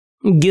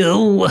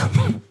Go.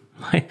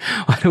 Why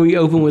do we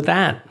open with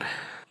that?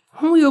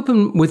 Why don't we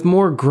open with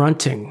more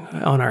grunting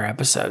on our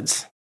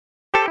episodes?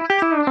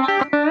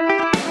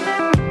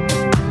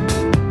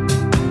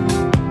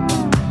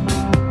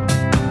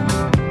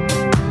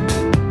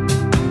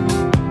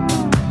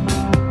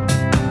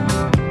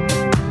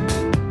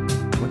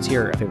 What's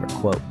your favorite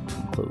quote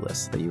from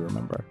Clueless that you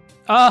remember?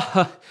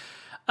 Oh,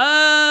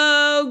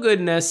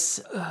 goodness.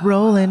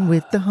 Rolling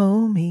with the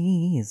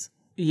homies.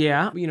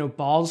 Yeah,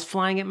 balls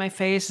flying at my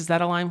face. Is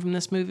that a line from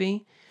this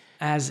movie?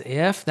 As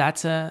if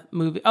that's a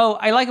movie. Oh,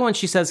 I like it when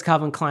she says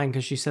Calvin Klein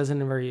because she says it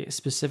in a very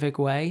specific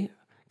way.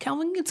 It's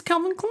Calvin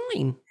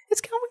Klein. It's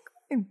Calvin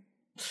Klein.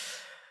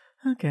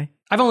 Okay.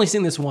 I've only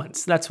seen this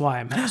once. That's why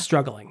I'm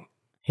struggling.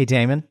 Hey,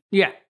 Damon.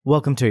 Yeah.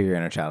 Welcome to Your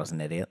Inner Child is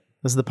an Idiot.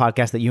 This is the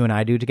podcast that you and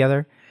I do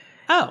together.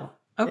 Oh,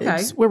 okay.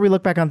 It's where we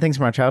look back on things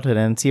from our childhood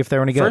and see if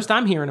they're any good. First,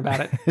 I'm hearing about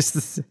it.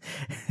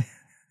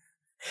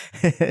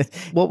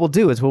 What we'll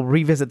do is we'll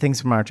revisit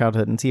things from our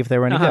childhood and see if they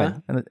were any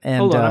good. And,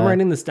 hold on, I'm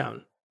writing this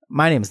down.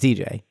 My name's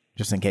DJ,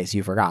 just in case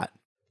you forgot.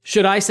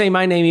 Should I say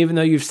my name even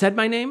though you've said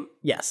my name?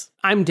 Yes.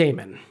 I'm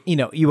Damon.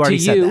 You already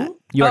said that.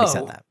 You already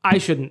said that. I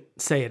shouldn't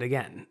say it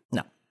again.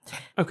 No.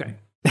 Okay.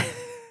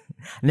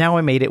 Now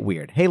I made it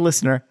weird. Hey,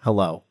 listener.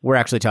 Hello. We're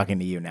actually talking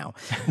to you now.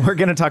 We're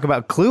going to talk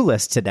about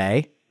Clueless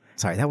today.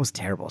 Sorry, that was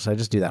terrible. Should I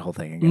just do that whole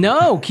thing again?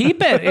 No,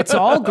 keep it. It's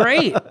all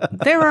great.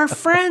 They're our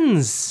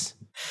friends.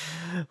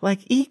 Like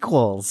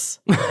equals.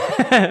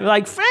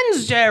 Like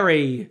friends,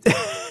 Jerry.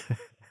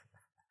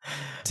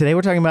 Today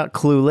we're talking about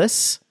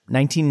Clueless,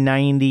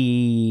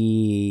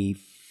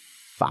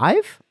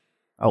 1995?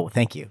 Oh,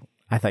 thank you.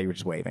 I thought you were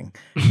just waving.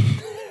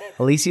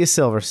 Alicia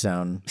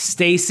Silverstone.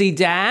 Stacey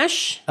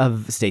Dash.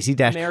 Stacey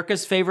Dash.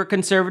 America's favorite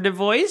conservative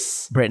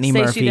voice. Brittany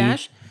Stacey Murphy.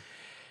 Dash.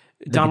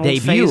 Donald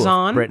debut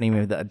Faison. Of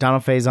Brittany,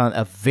 Donald Faison,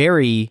 a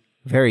very,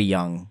 very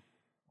young,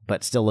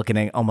 but still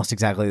looking almost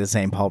exactly the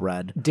same Paul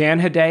Rudd.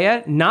 Dan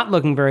Hedaya, not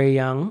looking very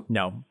young.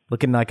 No,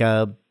 looking like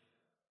a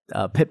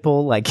pit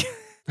bull, like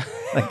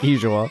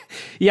usual.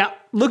 Yeah,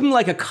 looking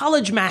like a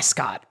college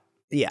mascot.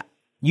 Yeah.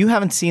 You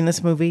haven't seen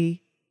this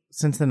movie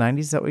since the 90s,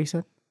 is that what you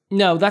said?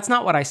 No, that's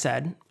not what I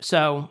said.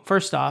 So,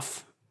 first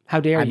off,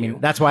 how dare you?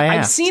 That's why I asked.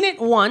 I've seen it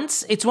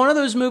once. It's one of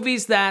those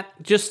movies that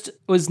just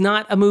was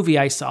not a movie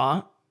I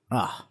saw.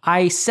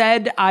 I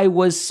said I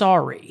was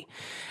sorry.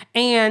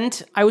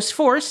 And I was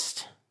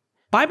forced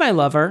by my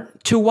lover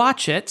to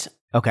watch it.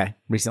 Okay.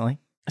 Recently?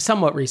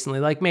 Somewhat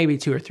recently, like maybe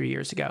 2 or 3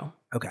 years ago.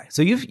 Okay.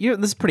 So this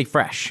is pretty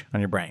fresh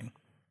on your brain.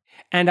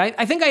 And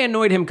I think I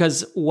annoyed him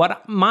because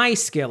what my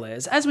skill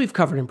is, as we've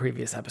covered in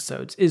previous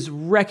episodes, is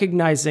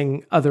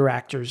recognizing other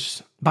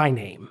actors by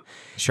name.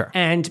 Sure.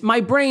 And my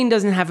brain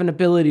doesn't have an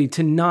ability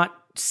to not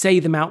say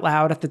them out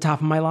loud at the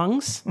top of my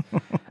lungs.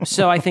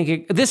 So I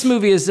think this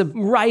movie is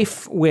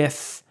rife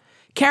with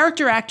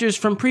character actors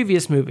from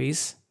previous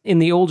movies in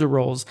the older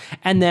roles,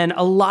 and then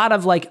a lot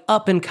of like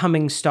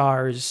up-and-coming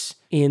stars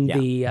in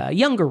the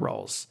younger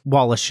roles.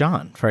 Wallace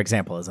Shawn, for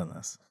example, is in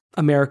this.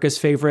 America's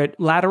favorite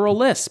lateral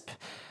lisp.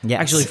 Yes.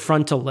 Actually,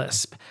 frontal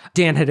lisp.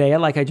 Dan Hedaya,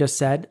 like I just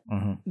said.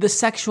 Mm-hmm. The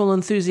sexual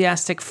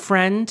enthusiastic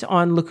friend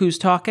on Look Who's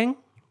Talking.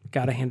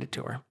 Gotta hand it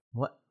to her.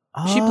 What?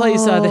 She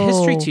plays the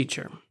history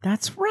teacher.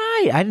 That's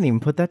right. I didn't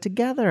even put that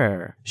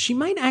together. She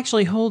might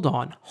actually hold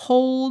on.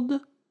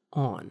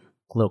 A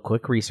little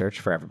quick research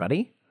for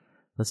everybody.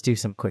 Let's do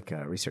some quick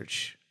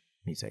research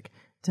music.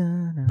 What's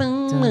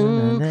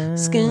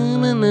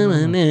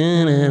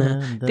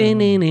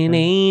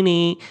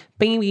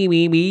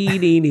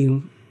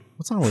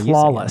wrong with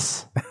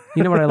flawless.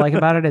 You know what I like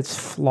about it? It's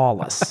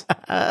flawless.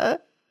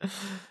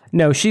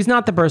 No, she's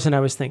not the person I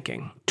was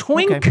thinking.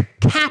 Twink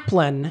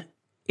Kaplan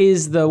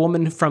is the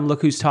woman from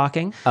Look Who's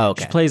Talking. Oh,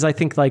 okay. She plays, I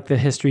think, like the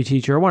history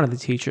teacher or one of the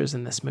teachers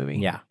in this movie.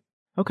 Yeah.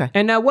 Okay.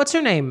 And what's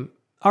her name?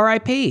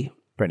 R.I.P.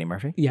 Brittany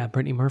Murphy? Yeah,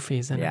 Brittany Murphy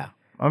is in it. Yeah.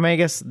 I mean, I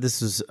guess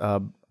this was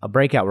a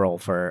breakout role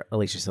for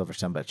Alicia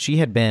Silverstone, but she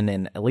had been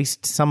in at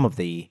least some of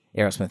the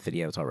Aerosmith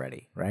videos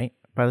already, right?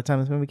 By the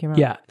time this movie came out?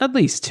 Yeah, at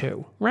least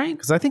 2, right?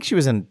 Because I think she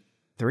was in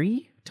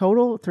 3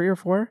 total, 3 or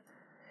 4.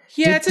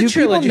 Yeah, it's a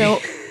trilogy.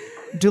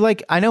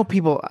 I know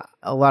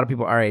a lot of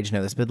people our age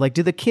know this, but like,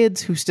 do the kids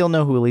who still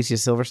know who Alicia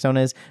Silverstone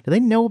is, do they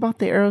know about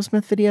the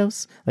Aerosmith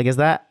videos? Like, is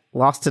that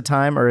lost to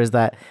time, or is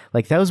that,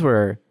 like, those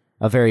were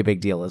a very big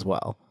deal as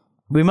well?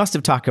 We must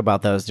have talked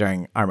about those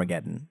during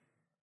Armageddon.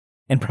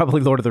 And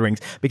probably Lord of the Rings,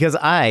 because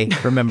I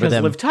remember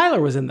them. Liv Tyler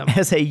was in them.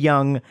 As a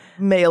young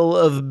male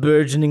of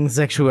burgeoning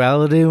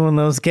sexuality when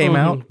those came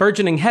out.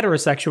 Burgeoning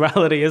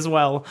heterosexuality as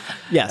well.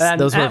 Yes,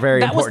 those were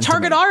very important. That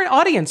was target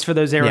audience for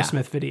those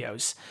Aerosmith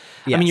videos.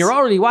 Yes. I mean, you're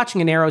already watching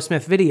an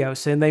Aerosmith video,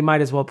 so they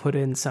might as well put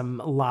in some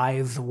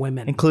live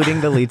women. Including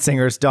the lead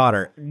singer's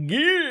daughter.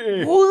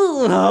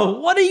 Ooh,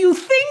 what are you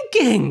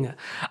thinking?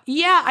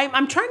 Yeah,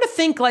 I'm trying to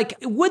think, like,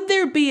 would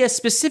there be a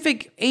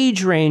specific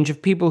age range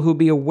of people who'd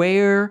be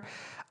aware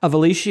of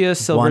Alicia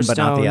Silverstone, one but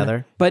not the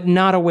other, but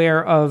not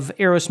aware of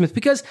Aerosmith?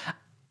 Because,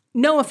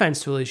 no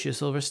offense to Alicia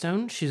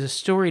Silverstone, she's a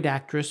storied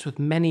actress with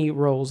many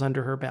roles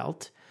under her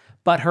belt,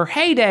 but her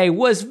heyday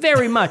was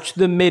very much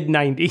the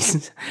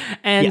mid-90s.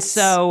 And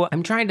so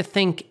I'm trying to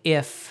think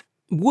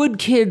would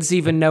kids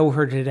even know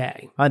her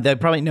today? They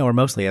probably know her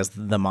mostly as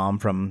the mom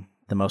from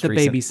the most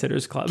recent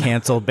Babysitters Club.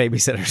 Canceled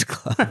Babysitters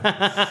Club.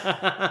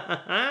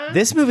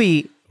 This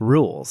movie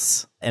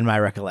rules in my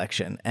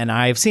recollection, and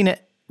I've seen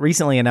it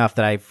recently enough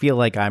that I feel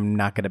like I'm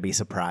not going to be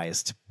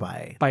surprised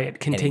by it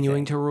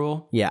continuing to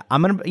rule. Yeah,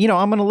 I'm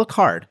gonna look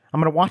hard. I'm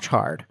gonna watch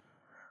hard,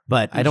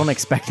 but I don't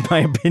expect my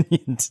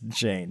opinion to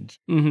change.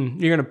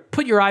 Mm-hmm. You're gonna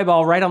put your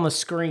eyeball right on the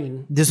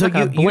screen. So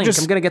I'm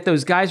gonna get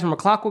those guys from A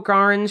Clockwork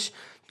Orange.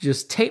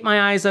 Just tape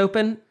my eyes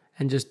open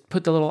and just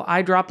put the little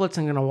eye droplets.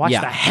 I'm gonna watch the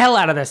hell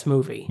out of this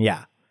movie.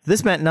 Yeah,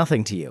 this meant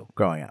nothing to you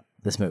growing up.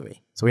 This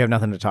movie, so we have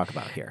nothing to talk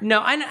about here.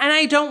 No, and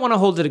I don't want to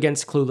hold it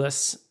against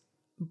Clueless,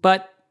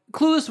 but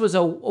Clueless was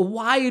a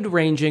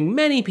wide-ranging,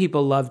 many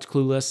people loved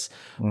Clueless,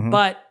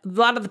 but a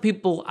lot of the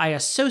people I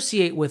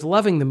associate with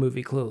loving the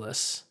movie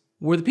Clueless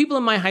were the people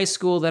in my high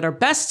school that are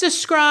best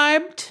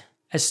described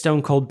as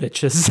stone cold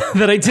bitches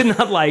that I did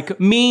not like.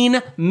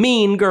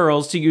 Mean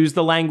girls, to use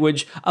the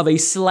language of a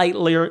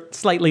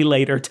slightly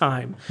later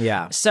time.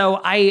 Yeah. So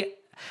I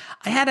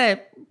had a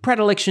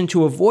predilection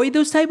to avoid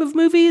those type of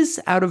movies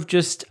out of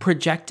just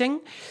projecting.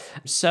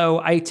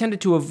 So I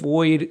tended to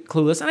avoid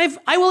Clueless. And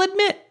I will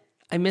admit,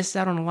 I missed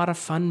out on a lot of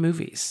fun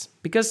movies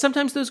because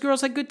sometimes those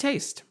girls had good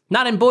taste.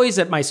 Not in boys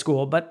at my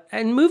school, but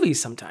in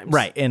movies sometimes.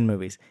 Right, in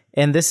movies.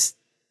 And this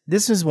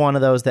is one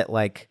of those that,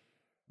 like,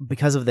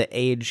 because of the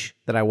age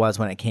that I was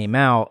when it came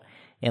out,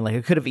 and like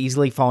it could have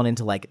easily fallen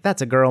into like,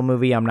 that's a girl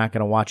movie, I'm not going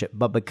to watch it.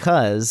 But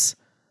because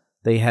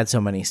they had so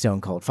many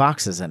Stone Cold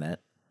Foxes in it.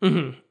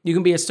 Mm-hmm. You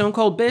can be a Stone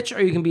Cold bitch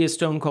or you can be a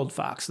Stone Cold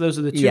Fox. Those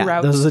are the two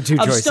routes. Those are the two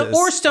choices.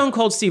 Or Stone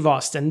Cold Steve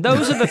Austin.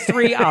 Those are the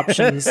three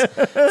options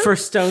for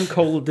Stone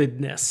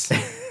Coldedness.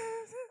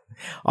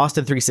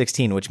 Austin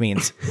 3:16, which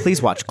means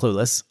please watch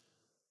Clueless.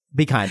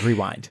 Be kind,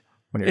 rewind.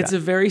 It's a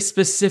very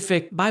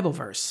specific Bible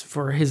verse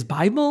for his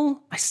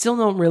Bible. I still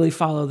don't really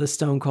follow the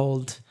Stone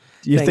Cold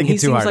thing. He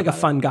seems like a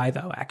fun guy,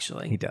 though,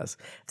 actually. He does.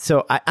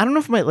 So I don't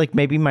know if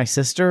maybe my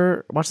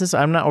sister watched this.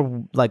 I'm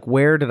not like,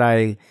 where did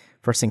I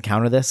first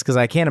encounter this? Because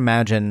I can't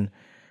imagine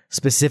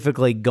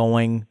specifically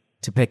going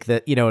to pick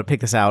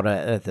this out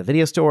at the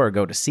video store or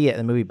go to see it in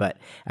the movie. But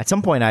at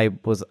some point I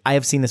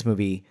have seen this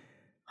movie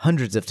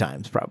hundreds of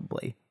times,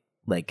 probably,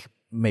 like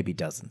maybe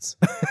dozens.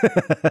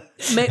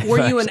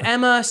 Were you an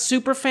Emma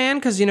super fan?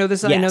 Because I know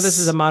this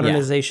is a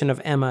modernization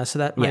of Emma, so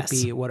that might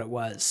be what it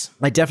was.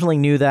 I definitely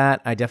knew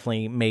that. I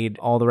definitely made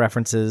all the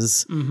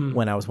references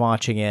when I was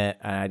watching it.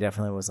 And I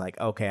definitely was like,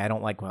 okay, I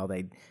don't like how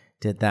they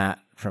did that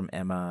from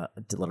Emma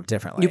a little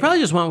differently. You probably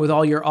just went with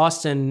all your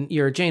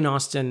Jane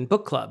Austen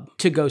book club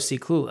to go see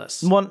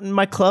Clueless. Well,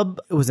 my club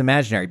was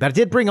imaginary, but I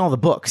did bring all the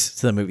books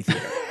to the movie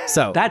theater.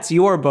 So that's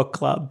your book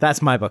club.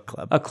 That's my book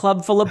club. A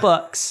club full of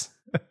books.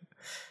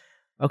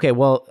 Okay,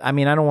 well, I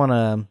mean, I don't want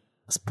to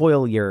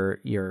spoil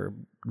your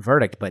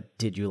verdict, but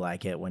did you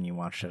like it when you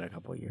watched it a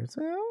couple of years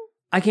ago?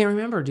 I can't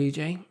remember,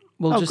 DJ.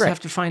 We'll just have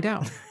to find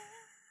out.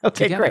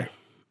 Okay, together. great.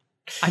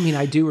 I mean,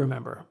 I do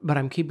remember, but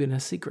I'm keeping a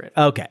secret.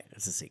 Okay,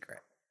 it's a secret.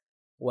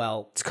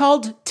 Well, it's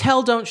called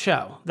Tell, Don't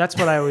Show. That's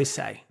what I always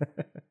say.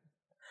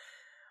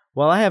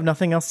 Well, I have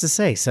nothing else to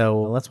say, so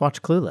let's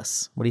watch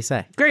Clueless. What do you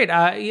say? Great.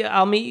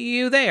 I'll meet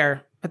you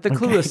there at the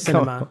Clueless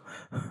Cinema.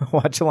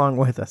 Watch along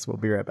with us. We'll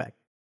be right back.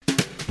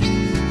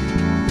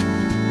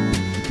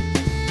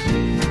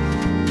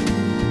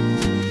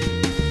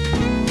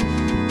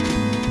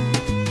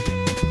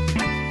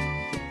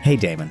 Hey,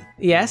 Damon.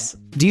 Yes?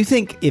 Do you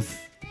think if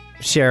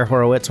Cher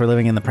Horowitz were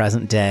living in the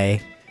present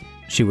day,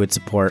 she would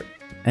support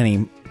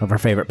any of our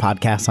favorite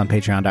podcasts on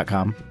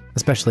patreon.com?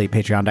 Especially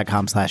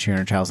patreon.com/Your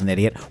Inner Child's an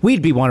Idiot.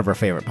 We'd be one of her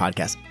favorite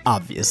podcasts,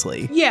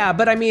 obviously. Yeah,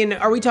 but I mean,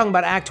 are we talking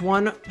about Act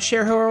 1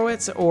 Cher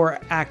Horowitz or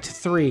Act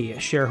 3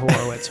 Cher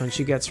Horowitz when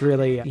she gets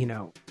really,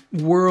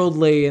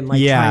 worldly and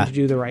trying to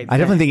do the right thing? I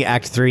definitely think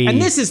Act 3...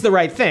 And this is the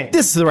right thing.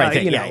 This is the right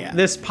thing, yeah.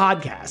 This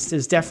podcast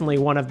is definitely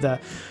one of the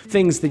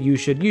things that you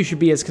should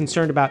be as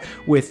concerned about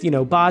with,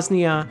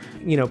 Bosnia,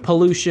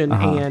 pollution,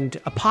 and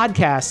a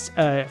podcast,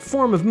 a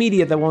form of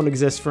media that won't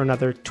exist for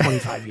another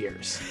 25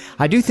 years.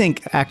 I do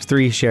think Act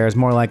 3 Cher is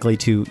more likely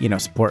to,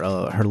 support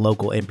her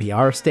local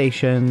NPR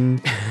station,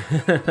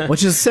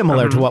 which is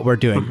similar to what we're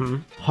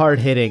doing.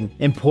 Hard-hitting,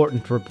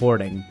 important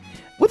reporting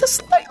with a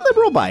slight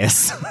liberal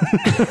bias.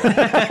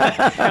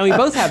 And we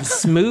both have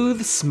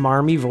smooth,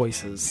 smarmy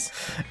voices.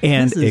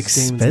 And this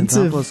is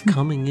expensive.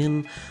 Coming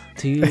in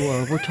to you.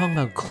 We're talking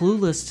about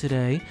Clueless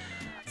today.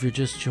 If you're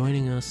just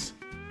joining us.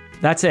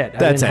 That's it.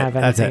 I didn't have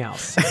anything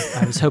else.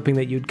 I was hoping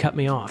that you'd cut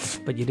me off,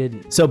 but you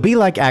didn't. So be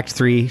like Act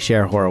 3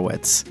 Cher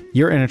Horowitz.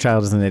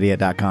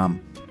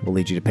 YourInnerChildIsAnIdiot.com will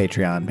lead you to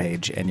Patreon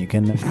page, and you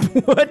can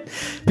what?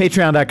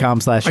 Patreon.com/Your Inner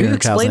Child's an Idiot. Are you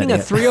explaining a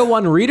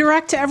 301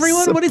 redirect to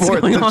everyone? What is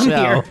going on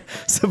here?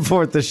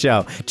 Support the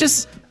show.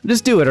 Just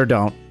do it or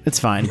don't. It's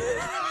fine.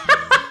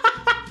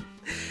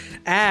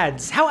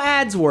 Ads. How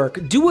ads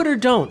work. Do it or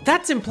don't.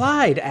 That's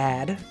implied,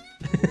 ad.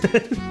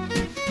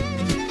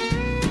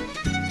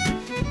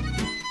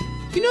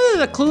 You know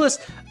that the Clueless...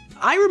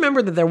 I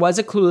remember that there was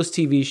a Clueless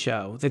TV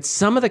show that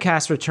some of the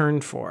cast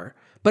returned for,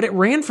 but it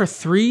ran for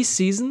 3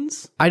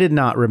 seasons. I did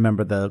not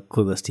remember the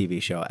Clueless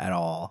TV show at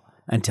all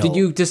until Did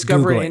you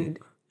discover Googling.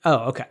 it?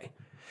 Oh, okay.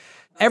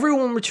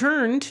 Everyone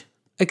returned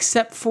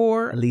except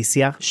for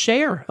Alicia?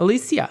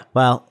 Alicia.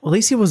 Well,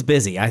 Alicia was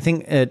busy. I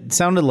think it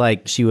sounded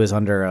like she was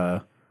under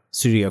a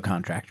studio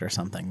contract or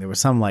something. There was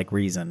some like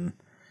reason,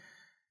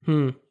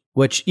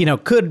 which, you know,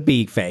 could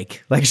be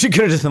fake. Like she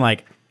could have just been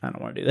like, I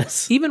don't want to do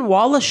this. Even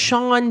Wallace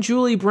Shawn,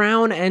 Julie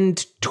Brown,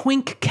 and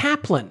Twink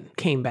Kaplan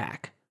came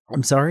back.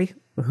 I'm sorry.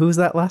 Who's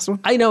that last one?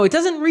 I know, it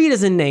doesn't read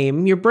as a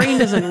name. Your brain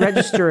doesn't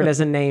register it as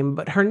a name,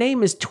 but her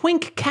name is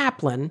Twink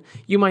Kaplan.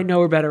 You might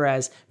know her better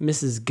as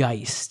Mrs.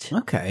 Geist.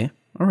 Okay.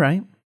 All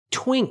right.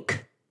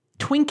 Twink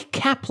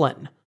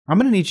Kaplan. I'm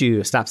going to need you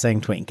to stop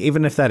saying Twink,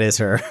 even if that is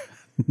her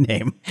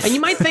name. And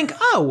you might think,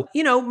 oh,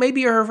 you know,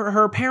 maybe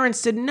her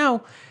parents didn't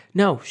know.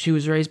 No, she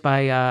was raised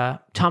by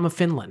Tom of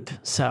Finland,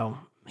 so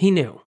he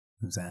knew.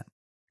 Who's that?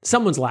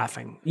 Someone's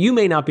laughing. You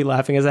may not be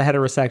laughing as a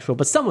heterosexual,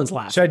 but someone's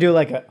laughing. Should I do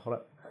like a, hold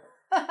up.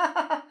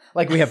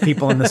 Like we have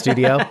people in the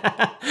studio?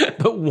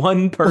 But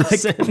one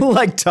person.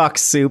 like talk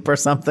soup or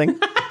something?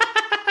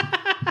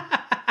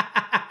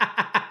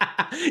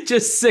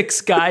 Just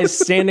 6 guys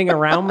standing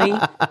around me.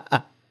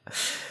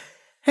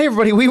 Hey,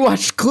 everybody, we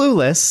watched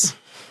Clueless.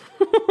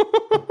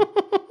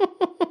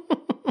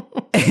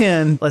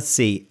 And let's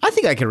see. I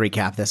think I can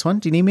recap this one.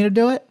 Do you need me to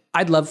do it?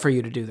 I'd love for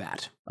you to do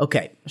that.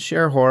 Okay.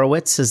 Cher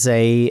Horowitz is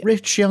a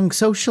rich young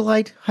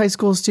socialite high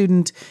school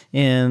student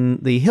in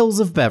the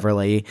hills of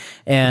Beverly.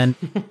 And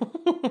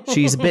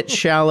she's a bit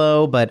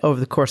shallow, but over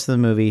the course of the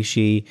movie,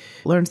 she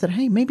learns that,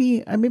 hey,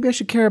 maybe I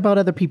should care about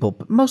other people.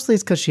 But mostly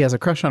it's because she has a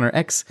crush on her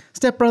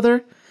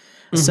ex-stepbrother.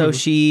 So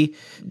she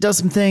does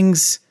some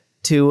things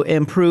to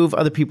improve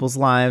other people's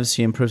lives.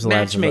 She improves the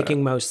lives of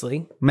Matchmaking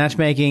mostly.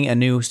 matchmaking. A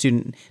new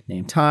student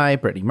named Ty,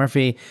 Brittany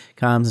Murphy,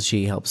 comes and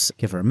she helps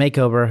give her a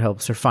makeover,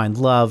 helps her find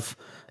love,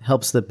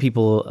 helps the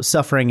people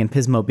suffering in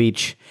Pismo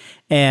Beach,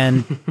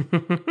 and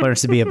learns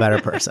to be a better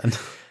person.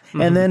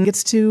 And then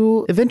gets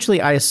to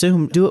eventually, I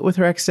assume, do it with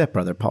her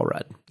ex-stepbrother, Paul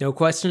Rudd. No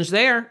questions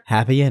there.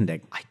 Happy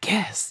ending. I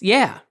guess.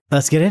 Yeah.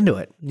 Let's get into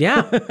it.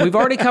 Yeah. We've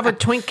already covered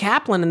Twink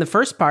Kaplan in the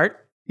first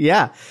part.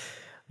 Yeah.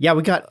 Yeah,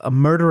 we got a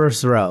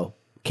murderer's row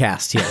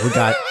cast here. We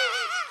got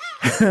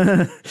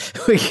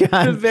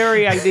The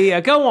very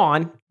idea. Go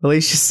on.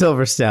 Alicia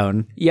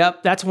Silverstone.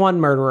 Yep. That's one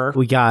murderer.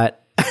 We got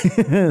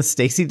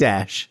Stacey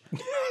Dash.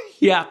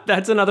 Yeah.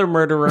 That's another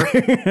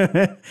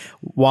murderer.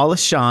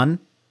 Wallace Shawn.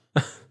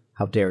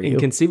 How dare you?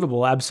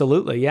 Inconceivable.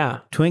 Absolutely. Yeah.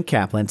 Twink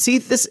Kaplan. See,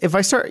 this, if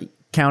I start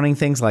counting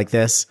things like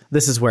this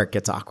is where it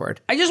gets awkward.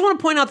 I just want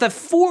to point out that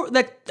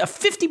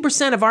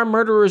 50% of our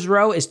murderers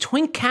row is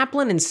Twink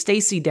Kaplan and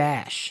Stacey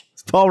Dash.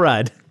 It's Paul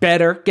Rudd.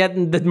 Better.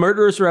 The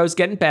murderers row is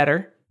getting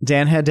better.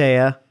 Dan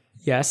Hedaya.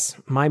 Yes,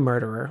 my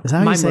murderer. Is that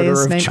how my you say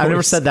his name? I've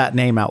never said that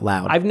name out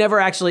loud. I've never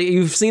actually.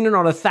 You've seen it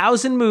on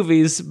 1,000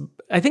 movies.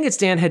 I think it's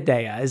Dan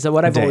Hedaya. Is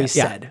what I've always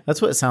said.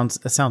 That's what it sounds.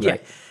 It sounds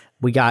right.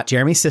 We got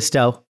Jeremy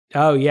Sisto.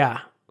 Oh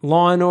yeah,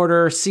 Law and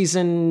Order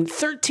season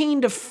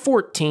 13 to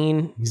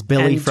 14. He's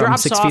Billy and from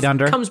drops 6 off, Feet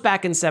Under. Comes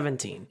back in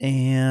 17.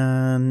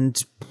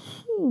 And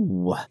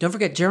don't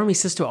forget, Jeremy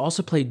Sisto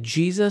also played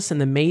Jesus in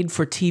the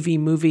made-for-TV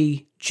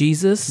movie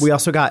Jesus. We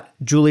also got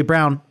Julie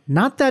Brown.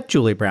 Not that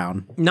Julie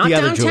Brown. Not the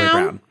Downtown. Other Julie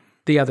Brown.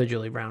 The other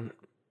Julie Brown,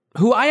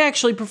 who I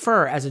actually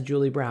prefer as a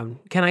Julie Brown.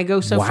 Can I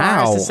go so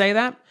far as to say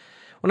that?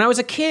 When I was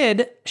a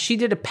kid, she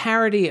did a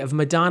parody of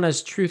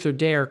Madonna's Truth or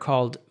Dare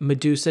called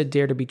Medusa,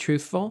 Dare to be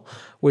Truthful,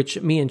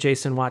 which me and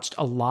Jason watched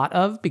a lot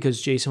of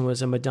because Jason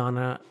was a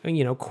Madonna,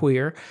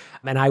 queer.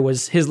 And I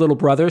was his little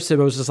brother, so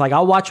it was just like,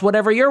 I'll watch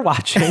whatever you're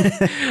watching.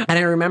 And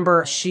I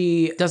remember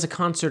she does a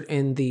concert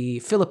in the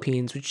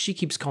Philippines, which she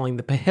keeps calling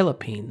the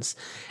Philippines.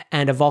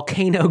 And a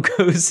volcano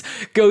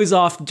goes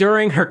off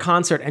during her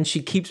concert, and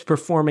she keeps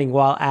performing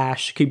while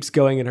ash keeps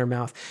going in her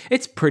mouth.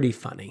 It's pretty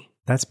funny.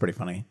 That's pretty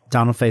funny.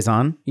 Donald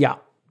Faison. Yeah.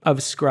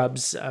 Of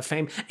Scrubs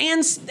fame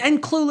and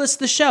Clueless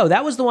the show.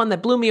 That was the one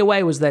that blew me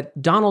away, was that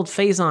Donald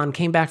Faison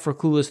came back for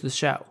Clueless the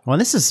show. Well,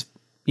 this is,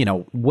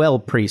 well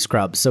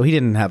pre-Scrubs, so he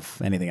didn't have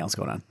anything else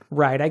going on.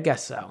 Right, I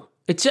guess so.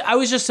 I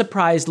was just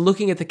surprised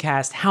looking at the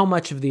cast, how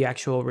much of the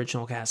actual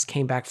original cast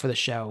came back for the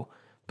show,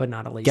 but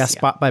not Alicia. Guest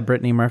spot by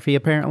Brittany Murphy,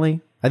 apparently.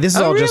 This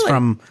is all just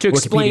from to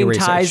explain Wikipedia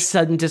Ty's research.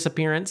 sudden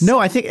disappearance. No,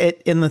 I think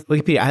in the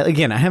Wikipedia,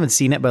 I haven't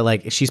seen it, but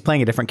like she's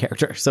playing a different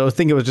character. So I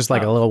think it was just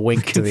like a little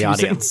wink to the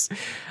audience.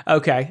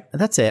 Okay.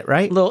 That's it,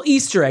 right? Little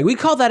Easter egg. We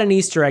call that an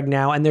Easter egg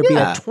now, and there'd be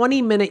a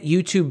 20-minute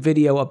YouTube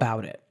video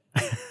about it.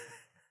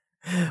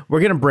 We're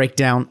going to break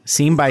down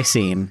scene by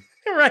scene.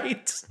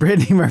 Right.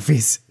 Brittany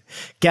Murphy's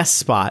guest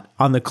spot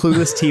on the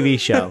Clueless TV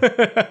show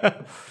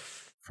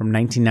from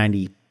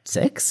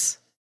 1996.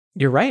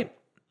 You're right.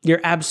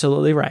 You're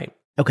absolutely right.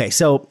 Okay,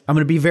 so I'm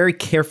going to be very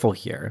careful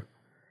here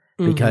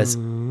because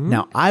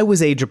now I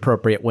was age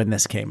appropriate when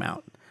this came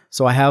out.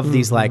 So I have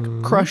these like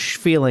crush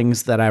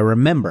feelings that I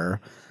remember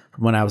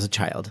from when I was a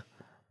child.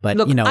 But,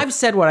 Look, you know, I've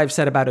said what I've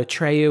said about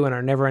Atreyu in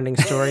our Neverending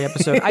Story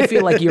episode. I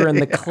feel like you're in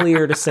the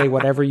clear to say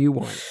whatever you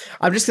want.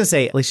 I'm just going to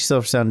say Alicia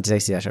Silverstone and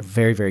Stacey Dash are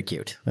very, very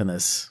cute in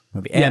this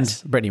movie. And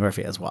Yes. Brittany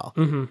Murphy as well.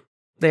 Mm-hmm.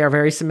 They are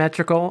very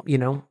symmetrical, you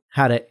know.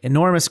 Had an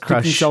enormous Keep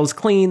crush. themselves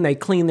clean. They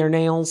clean their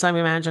nails, I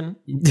imagine.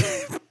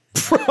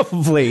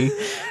 Probably.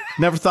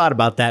 Never thought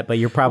about that, but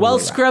you're probably Well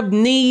right. scrubbed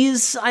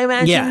knees, I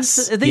imagine.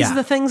 Yes. These Yeah. are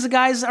the things the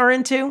guys are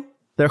into?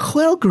 They're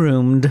well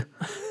groomed.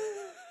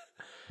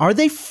 Are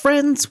they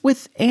friends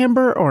with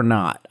Amber or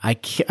not?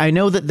 I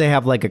know that they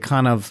have like a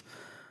kind of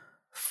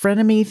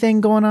frenemy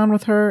thing going on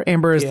with her.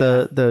 Amber is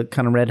the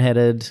kind of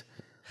redheaded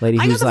lady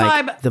I got who's the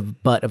like vibe- the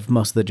butt of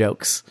most of the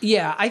jokes.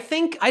 Yeah, I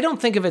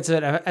don't think of it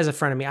as a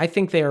frenemy. I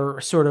think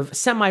they're sort of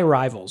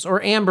semi-rivals,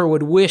 or Amber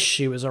would wish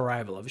she was a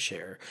rival of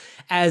Cher,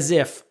 as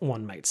if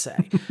one might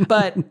say.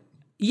 But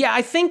yeah,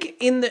 I think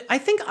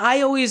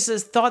I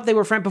always thought they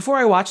were friends. Before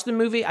I watched the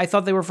movie, I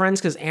thought they were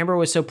friends because Amber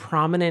was so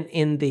prominent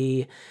in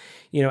the,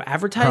 you know,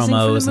 advertising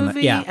Promos for the and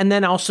movie. yeah. And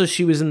then also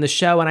she was in the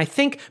show. And I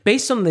think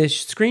based on the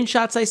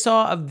screenshots I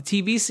saw of the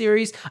TV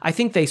series, I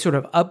think they sort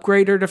of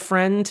upgraded her to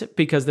friend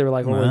because they were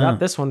like, well, we got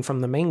this one from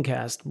the main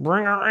cast.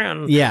 Bring her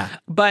in. Yeah.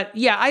 But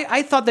yeah,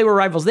 I thought they were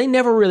rivals. They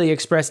never really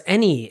express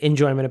any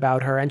enjoyment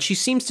about her. And she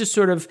seems to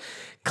sort of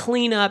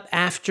clean up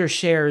after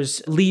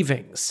Cher's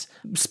leavings,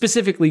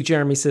 specifically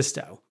Jeremy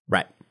Sisto.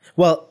 Right.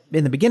 Well,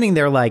 in the beginning,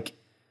 they're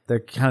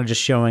kind of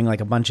just showing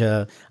like a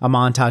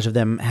montage of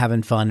them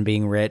having fun,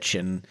 being rich,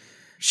 and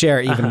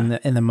Cher, even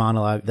in the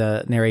monologue,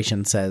 the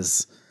narration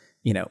says,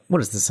 you know,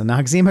 what is this, a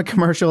Noxzema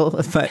commercial?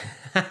 But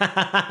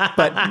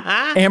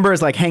Amber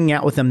is like hanging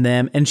out with them,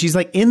 and she's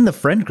like in the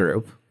friend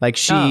group. Like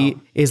she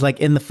is like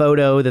in the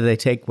photo that they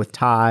take with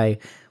Ty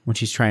when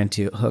she's trying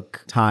to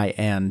hook Ty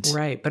and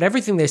Right. But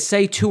everything they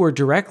say to her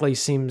directly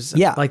seems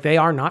like they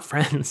are not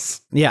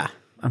friends. yeah.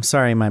 I'm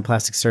sorry, my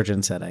plastic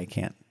surgeon said I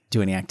can't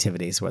do any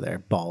activities where there are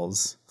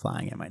balls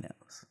flying in my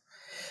nose.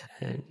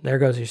 And there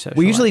goes your social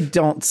We usually life.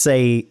 don't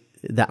say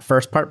that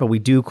first part, but we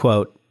do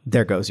quote,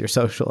 "There goes your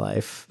social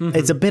life." Mm-hmm.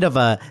 It's a bit of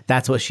a,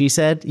 that's what she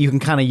said. You can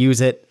kind of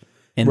use it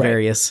in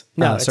various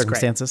No, it's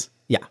circumstances.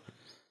 Yeah.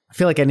 I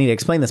feel like I need to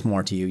explain this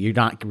more to you. You're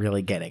not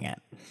really getting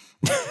it.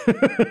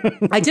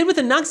 I did with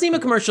the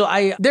Noxzema commercial.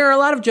 There are a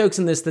lot of jokes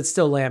in this that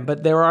still land,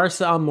 but there are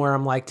some where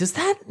I'm like, does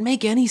that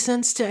make any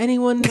sense to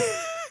anyone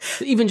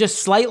even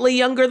just slightly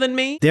younger than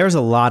me? There's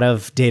a lot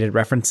of dated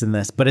reference in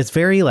this, but it's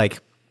very like,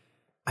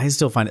 I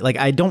still find it like,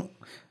 I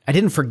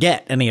didn't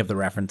forget any of the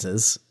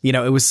references. You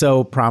know, it was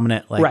so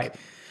prominent. Like, Right.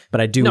 But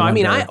I do No, I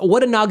mean, remember-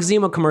 what a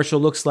Noxzema commercial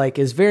looks like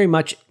is very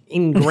much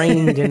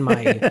ingrained in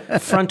my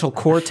frontal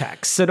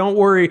cortex. So don't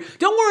worry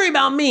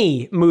about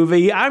me,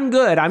 movie. I'm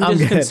good. I'm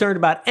just concerned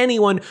about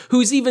anyone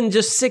who's even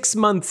just 6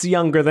 months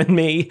younger than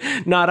me,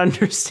 not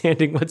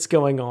understanding what's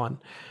going on.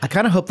 I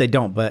kind of hope they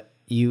don't, but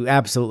you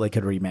absolutely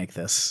could remake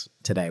this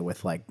today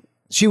with like,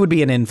 she would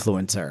be an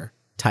influencer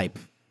type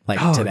like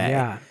today.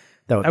 Yeah.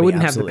 That would I be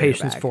wouldn't have the absolutely her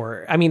patience bag. for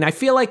her. I mean, I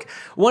feel like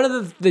one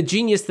of the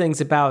genius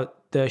things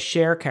about the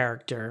Cher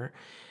character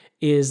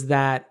is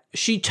that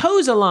she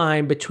toes a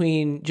line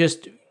between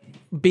just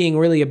being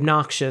really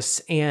obnoxious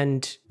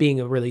and being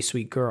a really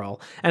sweet girl.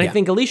 And I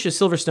think Alicia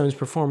Silverstone's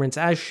performance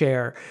as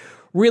Cher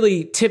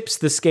really tips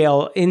the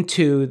scale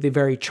into the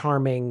very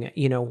charming,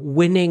 you know,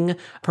 winning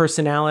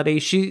personality.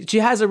 She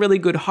has a really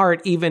good heart,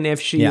 even if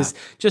she's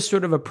just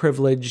sort of a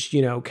privileged,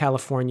 you know,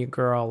 California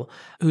girl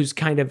who's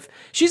kind of,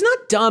 she's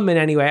not dumb in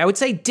any way. I would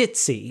say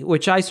ditzy,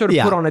 which I sort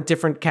of put on a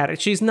different category.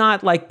 She's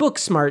not like book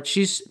smart.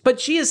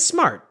 But she is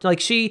smart. Like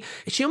she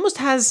almost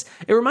has,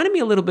 it reminded me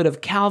a little bit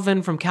of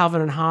Calvin from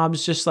Calvin and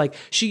Hobbes. Just like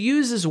she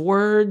uses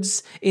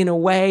words in a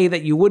way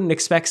that you wouldn't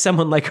expect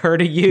someone like her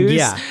to use.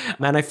 Yeah.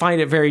 And I find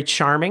it very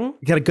charming.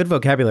 Got a good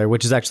vocabulary,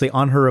 which is actually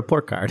on her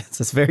report card. It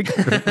says very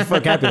good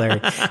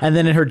vocabulary. And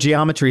then in her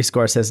geometry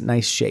score says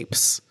nice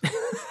shapes.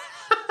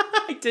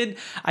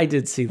 I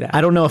did see that.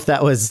 I don't know if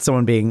that was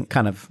someone being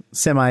kind of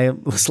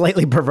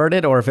slightly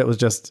perverted or if it was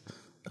just,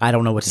 I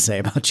don't know what to say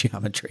about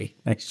geometry.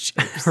 Nice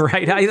shapes.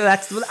 Right.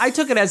 I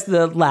took it as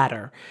the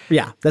latter.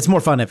 Yeah, that's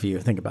more fun if you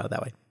think about it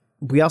that way.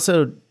 We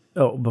also,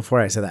 before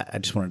I say that, I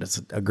just wanted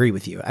to agree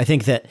with you. I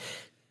think that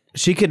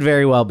she could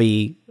very well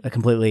be a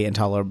completely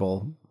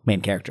intolerable main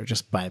character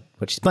just by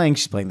what she's playing.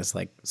 She's playing this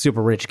like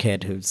super rich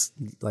kid who's,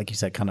 like you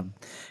said, kind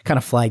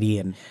of flighty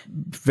and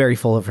very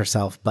full of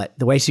herself. But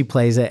the way she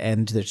plays it,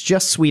 and it's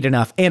just sweet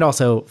enough and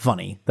also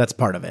funny. That's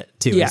part of it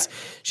too. Yeah.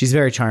 She's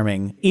very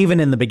charming, even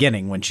in the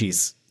beginning when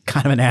she's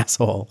kind of an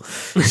asshole.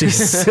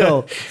 She's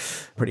still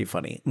pretty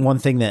funny. One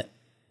thing that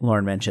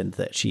Lauren mentioned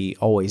that she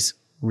always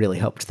really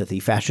hoped that the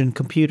fashion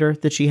computer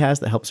that she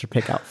has that helps her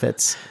pick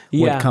outfits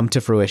would come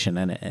to fruition,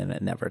 and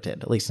it never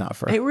did, at least not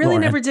for It really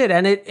Lauren. never did.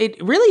 And it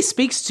really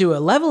speaks to a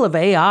level of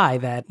AI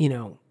that, you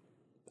know,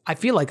 I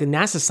feel like the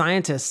NASA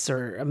scientists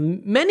or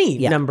many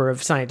number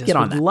of scientists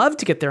would love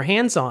to get their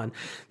hands on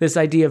this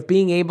idea of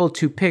being able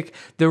to pick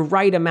the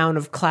right amount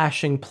of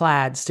clashing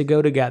plaids to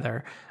go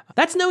together.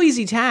 That's no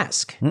easy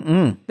task.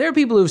 There are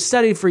people who've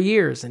studied for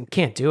years and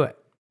can't do it.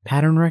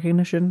 Pattern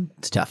recognition,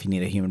 it's tough. You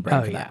need a human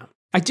brain for that.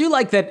 I do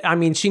like that. I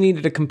mean, she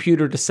needed a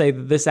computer to say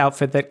that this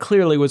outfit that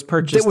clearly was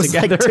purchased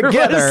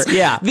together.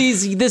 Yeah.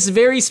 This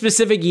very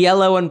specific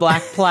yellow and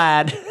black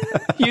plaid.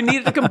 You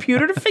needed a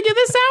computer to figure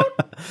this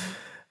out?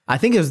 I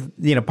think it was,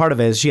 part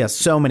of it is she has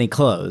so many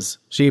clothes.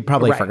 She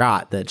probably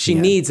forgot that she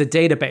needs a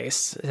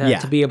database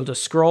to be able to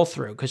scroll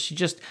through, because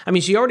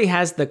she already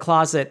has the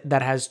closet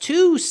that has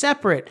two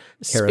separate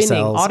spinning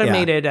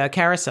automated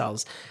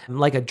carousels,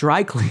 like a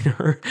dry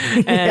cleaner.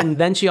 And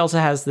then she also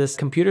has this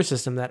computer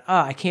system that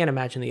I can't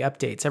imagine the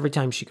updates every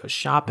time she goes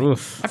shopping.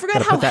 Oof. I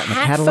forgot how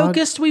hat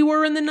focused we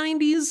were in the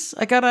 90s.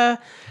 I gotta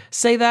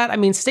say that. I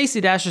mean,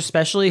 Stacey Dash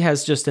especially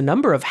has just a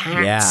number of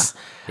hats.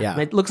 Yeah.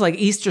 It looks like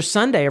Easter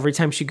Sunday every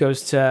time she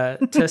goes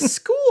to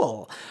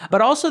school. But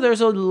also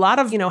there's a lot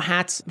of,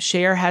 hats.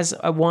 Cher has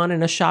one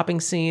in a shopping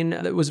scene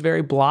that was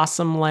very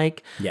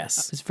Blossom-like.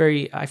 Yes. It's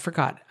I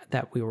forgot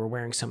that we were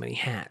wearing so many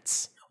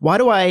hats. Why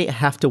do I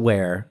have to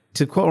wear,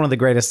 to quote one of the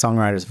greatest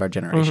songwriters of our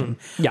generation,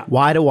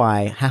 why do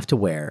I have to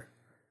wear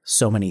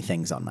so many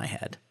things on my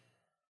head?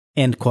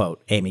 End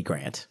quote, Amy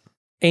Grant.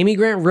 Amy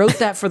Grant wrote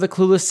that for the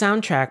Clueless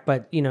soundtrack,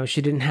 but,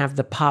 she didn't have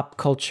the pop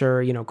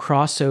culture,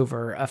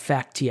 crossover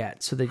effect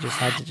yet. So they just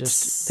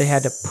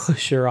had to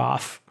push her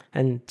off.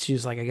 And she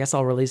was like, I guess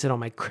I'll release it on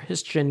my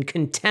Christian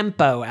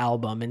Contempo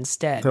album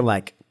instead. They're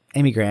like,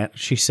 Amy Grant,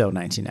 she's so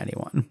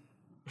 1991.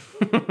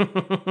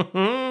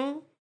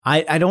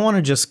 I don't want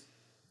to just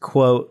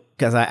quote,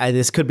 because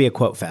this could be a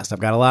quote fest.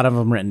 I've got a lot of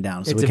them written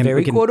down. So it's a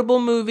very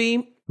quotable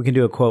movie. We can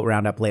do a quote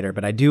roundup later,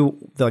 but I do,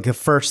 the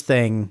first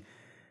thing,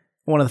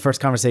 one of the first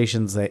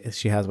conversations that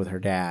she has with her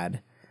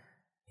dad,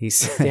 he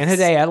says, Dan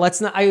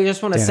Hedaya. I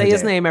just want to say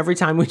his name every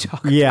time we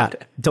talk about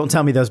it. Don't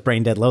tell me those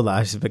brain dead low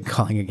lives have been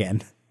calling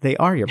again. They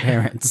are your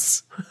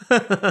parents.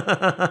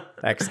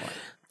 Excellent.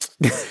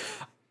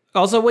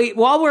 Also, wait,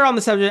 while we're on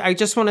the subject, I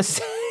just want to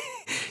say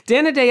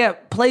Dan Hedaya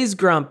plays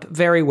Grump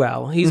very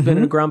well. He's been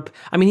in a Grump.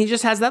 I mean, he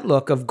just has that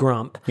look of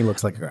Grump. He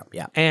looks like a Grump,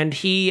 yeah. And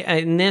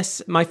in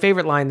this, my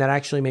favorite line that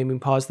actually made me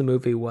pause the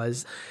movie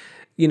was,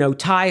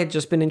 Ty had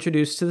just been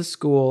introduced to the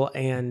school,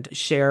 and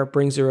Cher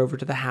brings her over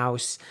to the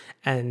house,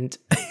 and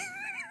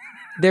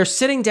they're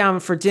sitting down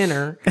for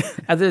dinner.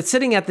 They're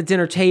sitting at the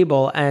dinner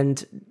table,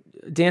 and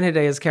Dan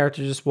Hedaya's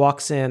character just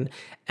walks in,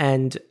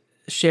 and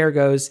Cher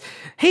goes,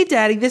 "Hey,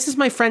 Daddy, this is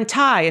my friend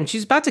Ty." And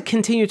she's about to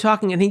continue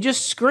talking, and he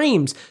just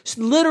screams,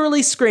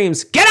 literally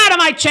screams, "Get out of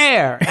my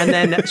chair!" And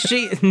then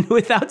she,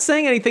 without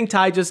saying anything,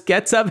 Ty just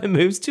gets up and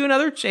moves to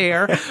another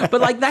chair.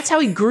 But that's how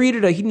he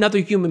greeted another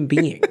human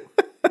being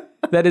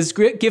that is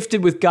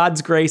gifted with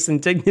God's grace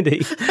and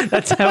dignity.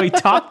 That's how he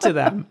talked to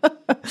them.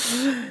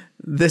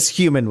 This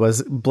human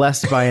was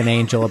blessed by an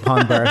angel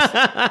upon birth,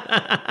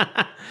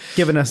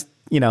 giving us,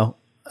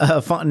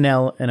 a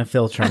fontanelle and a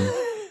philtrum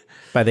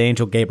by the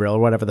angel Gabriel, or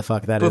whatever the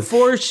fuck that is.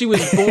 Before she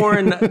was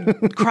born,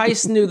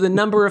 Christ knew the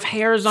number of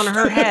hairs on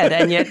her head,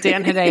 and yet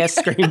Dan Hedaya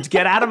screamed,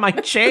 "Get out of my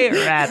chair!"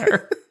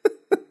 at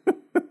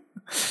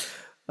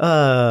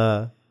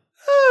her.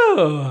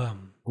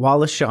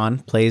 Wallace Shawn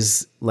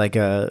plays like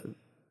a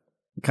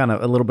kind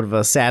of a little bit of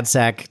a sad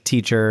sack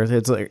teacher.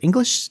 It's like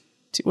English.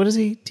 What does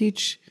he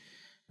teach?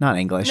 Not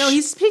English. No,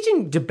 he's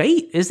teaching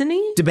debate, isn't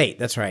he? Debate,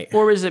 that's right.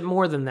 Or is it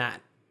more than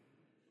that?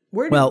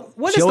 What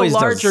is the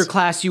larger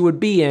class you would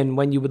be in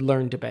when you would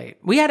learn debate?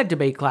 We had a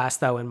debate class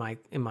though in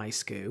my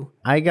school.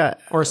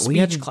 Or a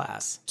speech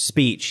class.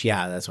 Speech,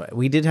 yeah, that's right.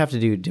 We did have to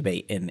do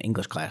debate in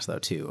English class though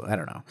too. I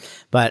don't know,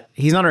 but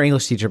he's not our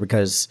English teacher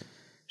because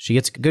she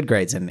gets good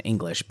grades in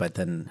English, but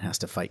then has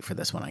to fight for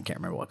this one. I can't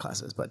remember what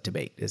class it is, but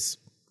debate is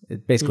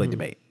basically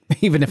debate,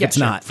 even if it's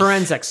not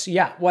forensics.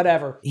 Yeah,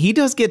 whatever. He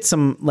does get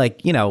some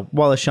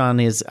Wallace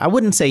Shawn is. I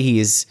wouldn't say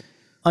he's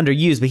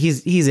underused, but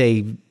he's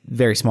a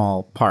very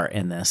small part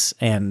in this,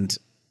 and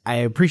I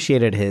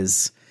appreciated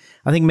his.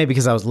 I think maybe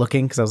because I was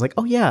looking, because I was like,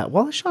 oh yeah,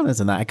 Wallace Shawn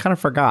is in that. I kind of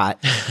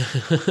forgot,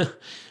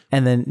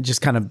 and then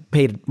just kind of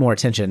paid more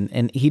attention.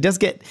 And he does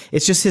get.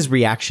 It's just his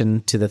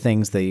reaction to the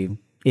things the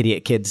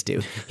idiot kids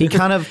do. He's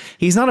not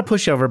a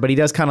pushover, but he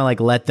does kind of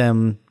let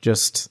them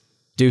just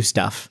do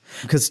stuff.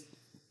 Because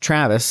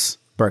Travis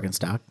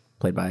Birkenstock,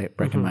 played by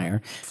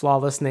Breckenmeyer.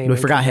 Flawless name. We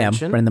forgot him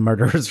in the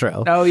Murderer's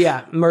Row. Oh,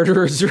 yeah.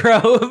 Murderer's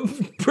Row of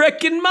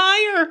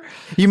Breckenmeyer.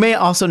 You may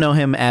also know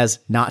him as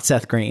not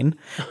Seth Green.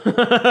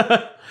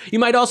 You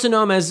might also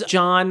know him as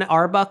John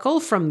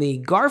Arbuckle from the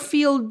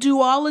Garfield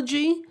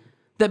duology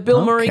that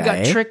Bill Murray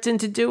got tricked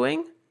into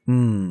doing.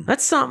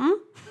 That's something.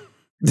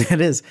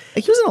 That is.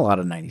 He was in a lot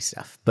of 90s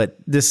stuff, but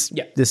this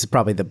is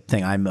probably the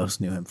thing I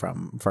most knew him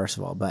from, first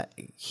of all. But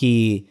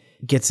he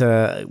gets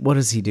what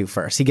does he do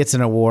first? He gets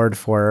an award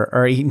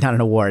not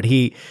an award.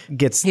 He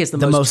gets the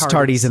most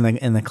tardies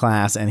in the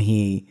class, and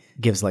he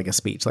gives a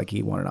speech like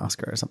he won an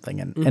Oscar or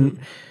something. And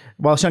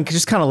Wallace Shawn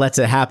just kind of lets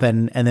it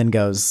happen and then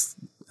goes,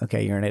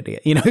 okay, you're an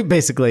idiot.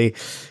 Basically,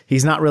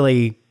 he's not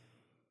really.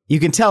 You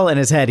can tell in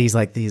his head he's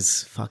like,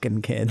 these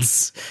fucking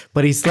kids,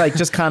 but he's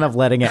just kind of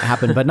letting it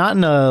happen, but not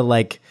in a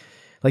like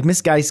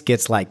Miss Geist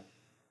gets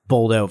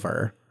bowled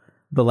over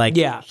But like,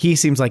 Yeah. he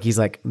seems like he's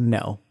like,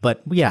 no,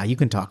 but yeah, you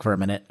can talk for a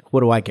minute.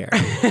 What do I care?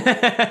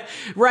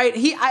 Right.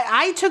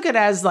 I took it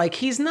as like,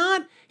 he's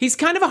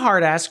kind of a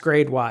hard ass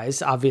grade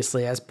wise,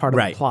 obviously, as part of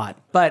Right. the plot,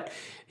 but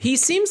he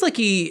seems like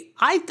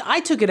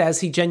I took it as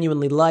he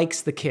genuinely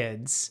likes the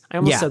kids. I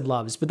almost Yeah. said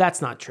loves, but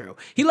that's not true.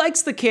 He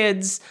likes the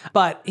kids,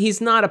 but he's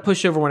not a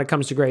pushover when it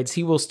comes to grades.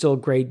 He will still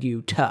grade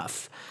you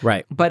tough.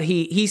 Right. But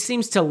he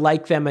seems to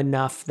like them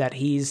enough that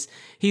he's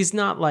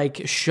not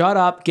like, shut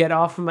up, get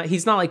off of my,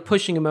 he's not like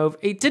pushing him over.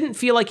 It didn't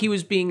feel like he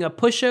was being a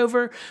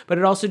pushover, but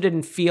it also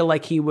didn't feel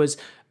like he was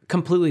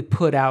completely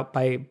put out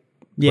by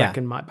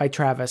by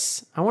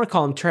Travis. I want to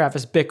call him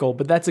Travis Bickle,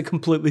 but that's a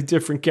completely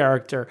different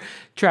character.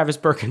 Travis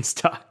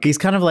Birkenstock. He's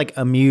kind of like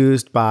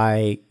amused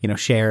by,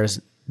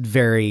 Cher's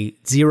very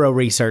zero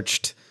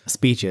researched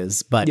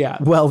speeches, but Yeah.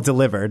 well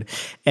delivered.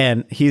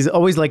 And he's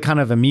always like kind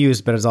of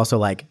amused, but is also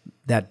like,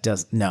 that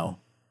does no.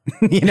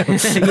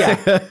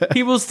 Yeah.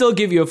 He will still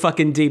give you a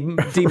fucking D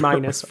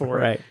minus for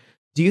it. Right.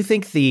 Do you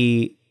think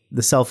the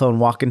cell phone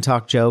walk and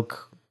talk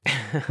joke,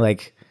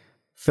 like,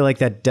 feel like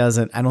that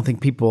doesn't, I don't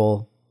think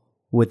people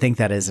would think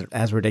that is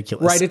as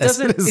ridiculous. Right. It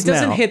doesn't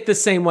now. hit the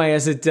same way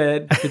as it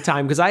did at the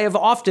time, because I have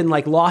often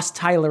like lost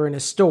Tyler in a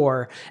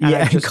store and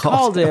I just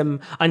called him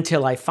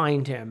until I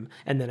find him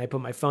and then I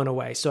put my phone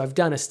away. So I've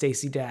done a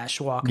Stacey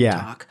Dash walk and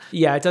talk.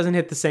 Yeah, it doesn't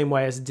hit the same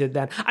way as it did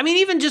then. I mean,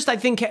 even just I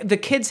think the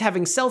kids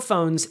having cell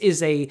phones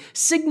is a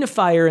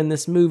signifier in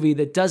this movie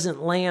that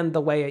doesn't land the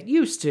way it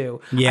used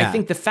to. Yeah. I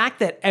think the fact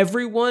that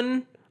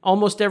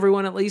almost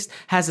everyone at least,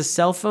 has a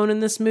cell phone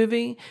in this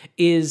movie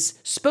is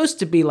supposed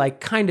to be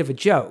like kind of a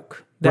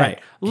joke. That, right.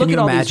 Look Can at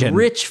you all imagine? these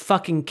rich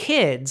fucking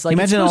kids. Like,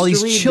 Imagine it's all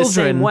supposed these to read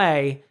children the same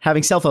way.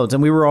 having cell phones,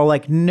 and we were all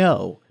like,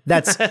 no,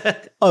 that's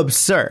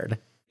absurd.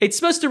 It's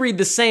supposed to read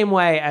the same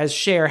way as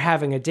Cher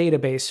having a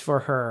database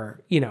for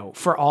her,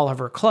 for all of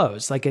her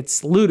clothes. Like,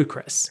 it's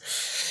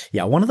ludicrous.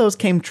 Yeah, one of those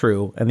came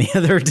true, and the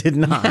other did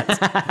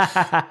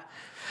not.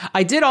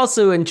 I did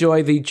also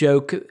enjoy the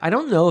joke. I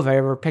don't know if I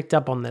ever picked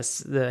up on this,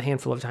 the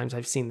handful of times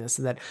I've seen this,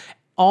 that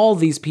all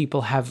these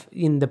people have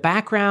in the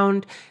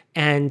background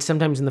and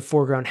sometimes in the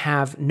foreground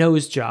have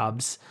nose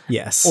jobs.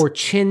 Yes. Or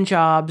chin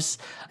jobs.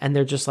 And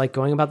they're just like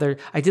going about their,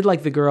 I did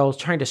like the girl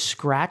trying to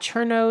scratch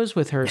her nose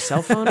with her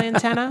cell phone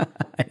antenna.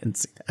 I didn't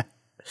see that.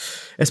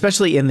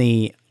 Especially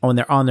when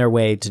they're on their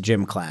way to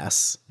gym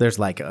class, there's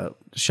like a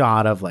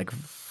shot of like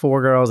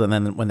 4 girls. And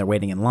then when they're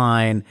waiting in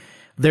line,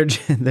 their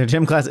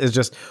gym class is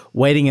just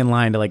waiting in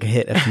line to like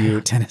hit a few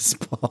tennis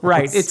balls.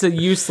 Right. It's a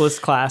useless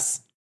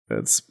class.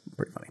 That's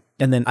pretty funny.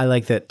 And then I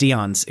like that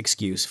Dion's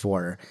excuse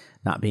for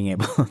not being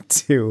able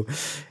to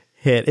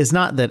hit is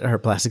not that her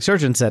plastic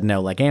surgeon said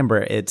no, like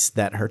Amber. It's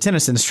that her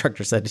tennis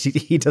instructor said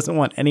he doesn't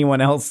want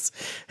anyone else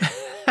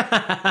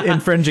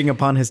infringing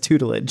upon his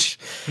tutelage.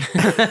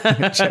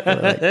 Which I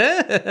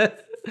really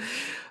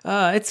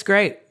like. It's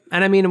great.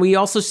 And I mean, we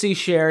also see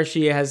Cher.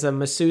 She has a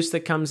masseuse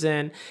that comes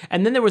in.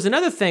 And then there was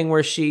another thing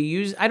where she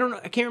used, I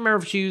can't remember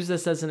if she used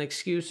this as an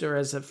excuse or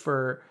as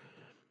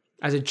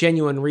a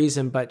genuine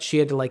reason, but she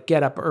had to like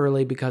get up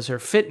early because her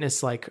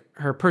fitness, like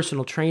her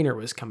personal trainer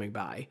was coming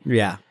by.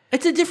 Yeah.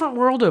 It's a different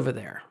world over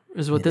there,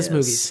 is what this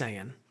movie's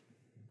saying.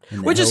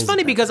 And Which is hills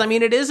funny of because I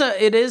mean it is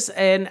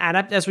an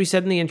as we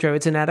said in the intro,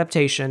 it's an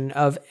adaptation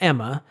of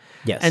Emma.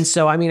 Yes. And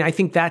so I mean I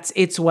think that's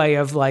its way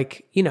of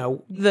like,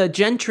 the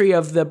gentry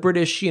of the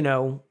British,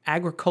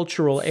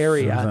 agricultural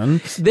area.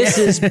 This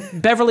is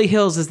Beverly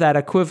Hills is that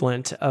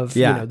equivalent of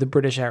the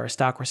British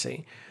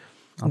aristocracy.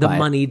 The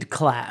moneyed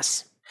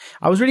class.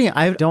 I was reading,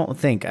 I don't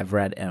think I've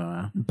read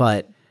Emma,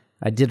 but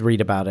I did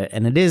read about it,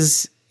 and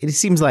it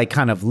seems like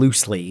kind of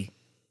loosely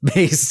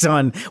based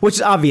on, which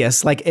is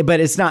obvious, like, but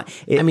it's not.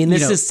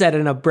 This is set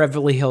in a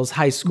Beverly Hills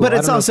high school, but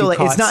it's also like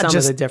it's not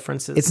just the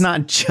differences. It's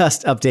not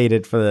just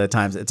updated for the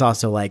times. It's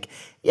also like,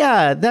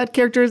 yeah, that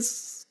character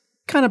is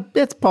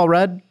it's Paul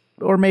Rudd.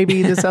 Or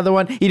maybe this other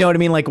one, you know what I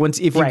mean? Like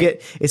if you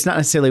get, it's not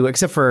necessarily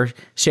except for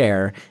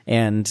Cher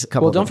and a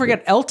couple. Well, don't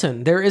forget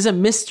Elton. There is a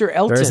Mr.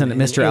 Elton. There isn't a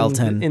Mr.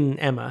 Elton in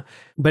Emma,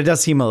 but it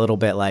does seem a little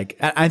bit like.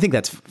 I think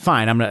that's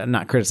fine. I'm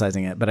not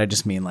criticizing it, but I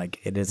just mean like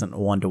it isn't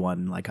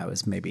 1-to-1. Like I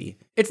was maybe.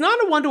 It's not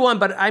a 1-to-1,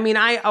 but I mean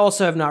I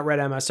also have not read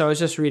Emma, so I was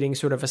just reading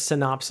sort of a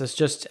synopsis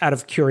just out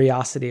of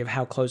curiosity of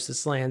how close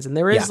this lands, and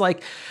there is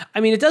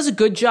it does a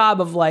good job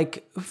of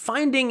like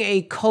finding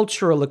a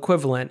cultural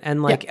equivalent,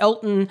 and like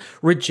Elton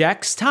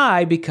rejects Ty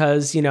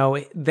because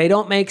they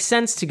don't make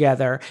sense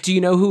together. Do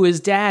you know who his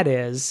dad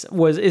is?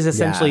 Is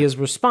essentially his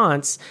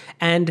response,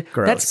 and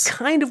that's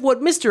kind of what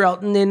Mr.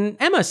 Elton in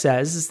Emma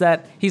says, is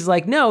that he's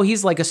like, no,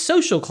 he's like a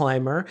social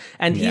climber,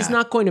 and he's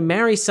not going to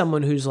marry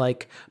someone who's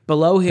like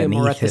below him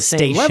or at the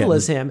same level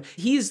as him.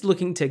 He's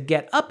looking to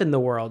get up in the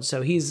world,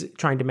 so he's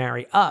trying to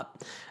marry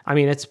up. I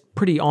mean, it's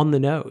pretty on the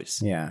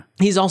nose. Yeah.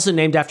 He's also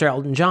named after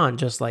Elton John,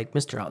 just like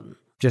Mr. Elton.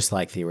 Just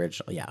like the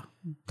original. Yeah.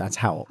 That's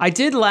how. I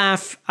did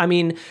laugh. I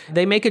mean,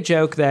 they make a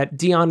joke that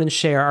Dion and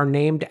Cher are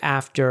named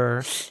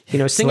after,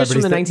 singers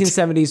from the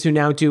 1970s who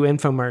now do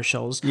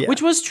infomercials,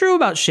 which was true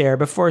about Cher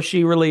before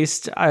she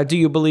released Do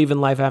You Believe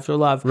in Life After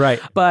Love? Right.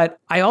 But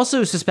I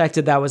also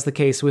suspected that was the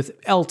case with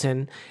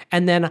Elton.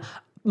 And then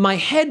my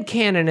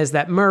headcanon is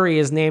that Murray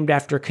is named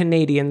after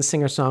Canadian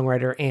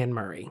singer-songwriter Anne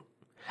Murray.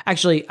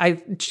 Actually,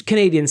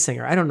 Canadian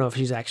singer. I don't know if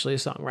she's actually a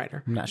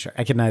songwriter. I'm not sure.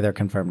 I can neither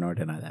confirm nor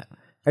deny that.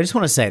 I just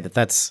want to say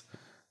that's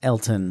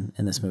Elton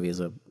in this movie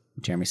is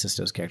Jeremy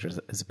Sisto's character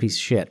is a piece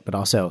of shit, but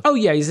also... Oh,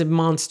 yeah, he's a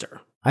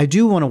monster. I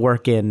do want to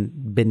work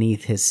in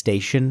beneath his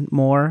station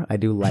more. I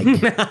do like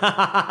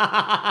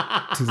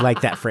to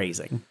like that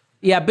phrasing.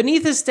 Yeah,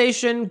 beneath his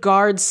station,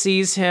 guard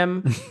sees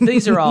him.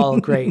 These are all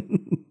great.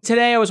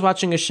 Today I was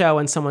watching a show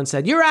and someone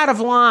said, "You're out of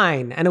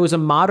line." And it was a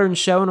modern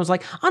show. And I was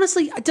like,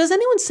 honestly, does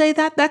anyone say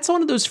that? That's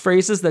one of those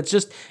phrases that's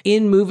just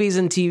in movies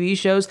and TV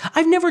shows.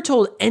 I've never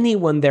told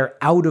anyone they're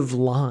out of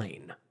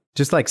line.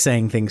 Just like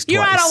saying things twice.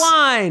 You're out of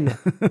line.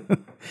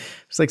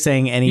 It's like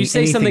saying You say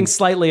anything. something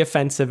slightly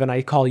offensive and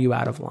I call you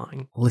out of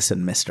line.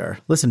 Listen, mister.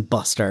 Listen,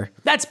 buster.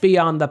 That's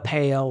beyond the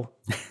pale.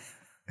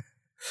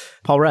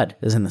 Paul Rudd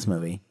is in this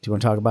movie. Do you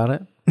want to talk about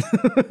it?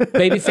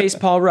 Babyface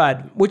Paul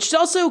Rudd, which is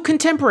also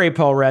contemporary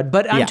Paul Rudd,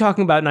 but I'm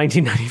talking about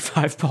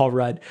 1995 Paul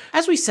Rudd.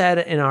 As we said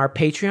in our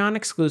Patreon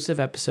exclusive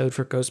episode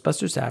for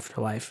Ghostbusters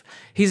Afterlife,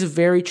 he's a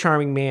very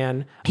charming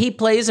man. He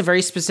plays a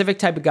very specific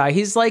type of guy.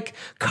 He's like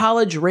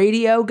college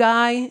radio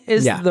guy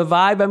is the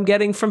vibe I'm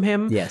getting from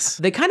him. Yes.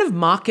 They kind of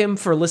mock him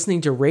for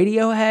listening to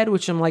Radiohead,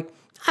 which I'm like,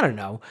 I don't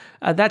know.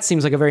 That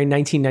seems like a very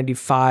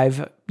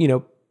 1995,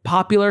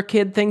 popular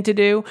kid thing to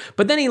do.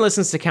 But then he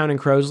listens to Counting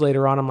Crows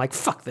later on. I'm like,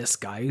 fuck this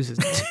guy. He's a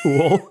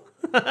tool.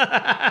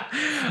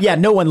 Yeah,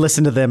 no one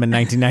listened to them in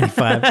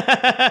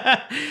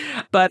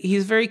 1995. But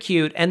he's very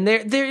cute. And there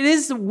it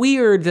is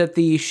weird that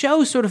the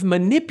show sort of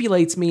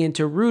manipulates me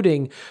into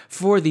rooting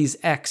for these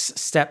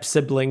ex-step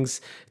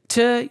siblings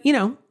to,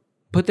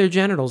 put their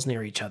genitals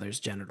near each other's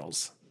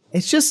genitals.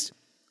 It's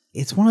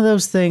one of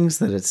those things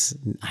that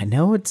I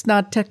know it's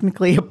not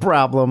technically a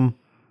problem,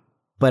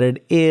 but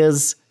it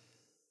is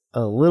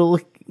a little,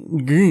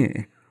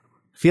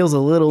 feels a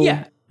little,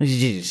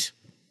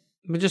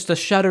 Just a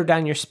shudder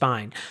down your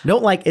spine.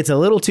 It's a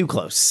little too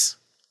close.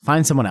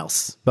 Find someone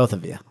else, both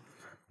of you.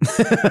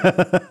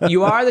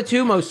 You are the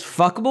two most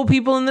fuckable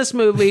people in this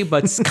movie,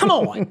 but come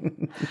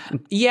on.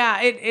 Yeah,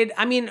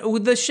 I mean,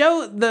 the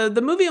show,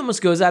 the movie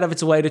almost goes out of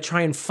its way to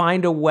try and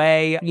find a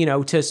way,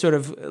 to sort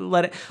of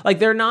let it, like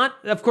they're not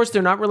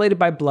related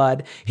by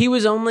blood. He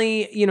was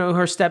only,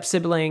 her step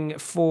sibling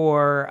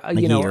for,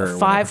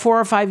 4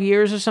 or 5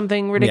 years or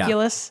something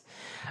ridiculous. Yeah.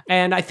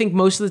 And I think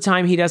most of the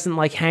time he doesn't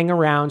hang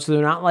around, so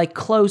they're not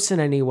close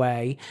in any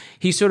way.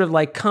 He sort of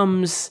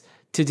comes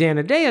to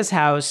Danadea's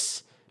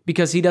house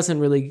because it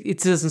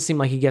doesn't seem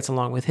like he gets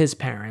along with his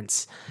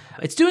parents.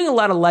 It's doing a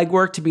lot of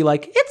legwork to be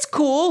like, it's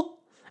cool.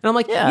 And I'm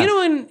like,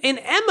 in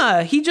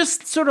Emma, he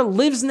just sort of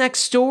lives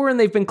next door and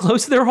they've been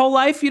close their whole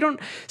life. You don't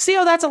see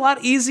how that's a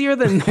lot easier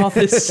than all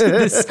this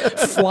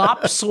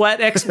flop sweat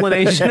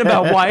explanation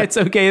about why it's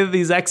okay that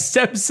these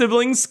ex-step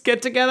siblings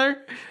get together.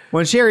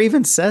 When Cher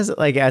even says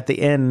it, at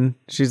the end,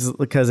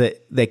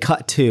 they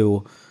cut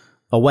to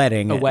a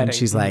wedding. And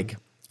she's like,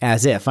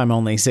 as if I'm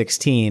only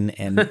 16,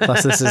 and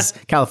plus this is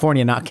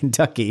California, not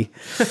Kentucky.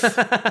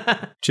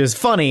 Which is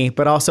funny,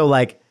 but also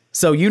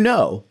so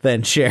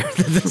then Cher,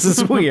 that this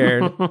is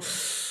weird.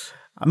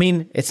 I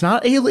mean, it's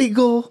not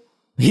illegal.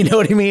 You know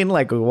what I mean?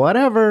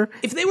 Whatever.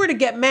 If they were to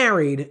get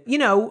married,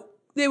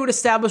 they would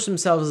establish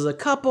themselves as a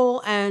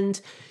couple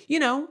and,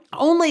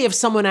 only if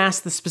someone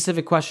asked the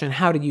specific question,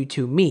 how did you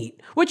two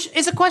meet? Which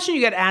is a question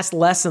you get asked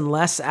less and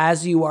less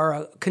as you are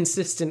a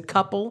consistent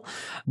couple.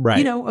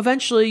 Right.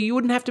 Eventually you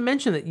wouldn't have to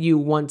mention that you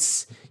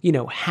once,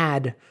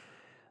 had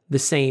the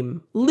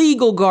same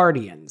legal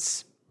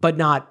guardians, but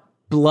not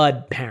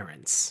blood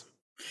parents.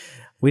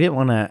 We didn't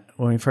want to,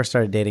 when we first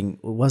started dating, it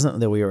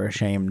wasn't that we were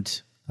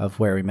ashamed of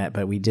where we met,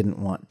 but we didn't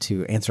want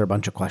to answer a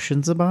bunch of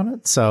questions about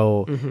it.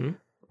 So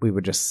we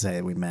would just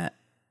say we met,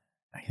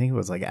 I think it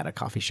was at a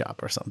coffee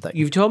shop or something.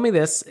 You've told me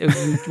this.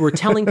 You were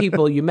telling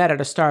people you met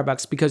at a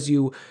Starbucks because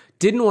you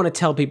didn't want to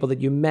tell people that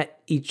you met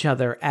each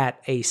other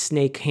at a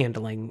snake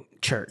handling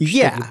church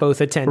that you both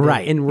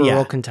attended in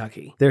rural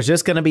Kentucky. There's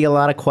just going to be a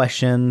lot of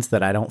questions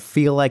that I don't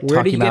feel like talking about.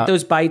 Where do you get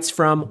those bites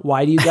from?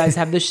 Why do you guys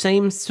have the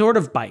same sort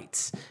of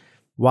bites?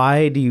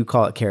 Why do you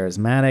call it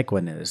charismatic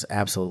when it is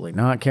absolutely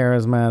not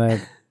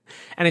charismatic?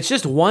 And it's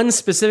just one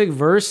specific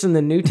verse in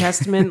the New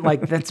Testament.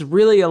 That's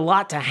really a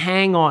lot to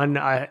hang on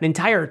an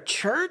entire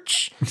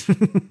church.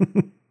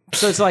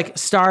 So it's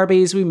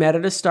Starbucks. We met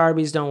at a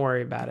Starbucks. Don't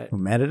worry about it. We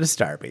met at a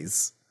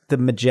Starbucks. The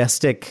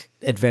majestic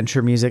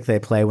adventure music they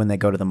play when they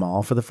go to the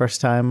mall for the first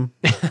time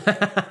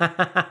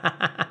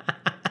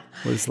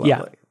was lovely.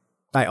 Yeah.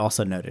 I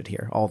also noted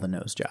here all the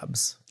nose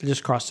jobs. I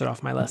just crossed it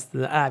off my list.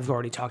 I've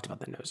already talked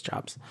about the nose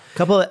jobs.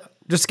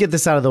 Just get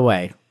this out of the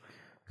way.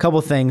 A couple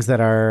things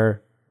that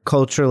are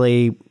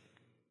culturally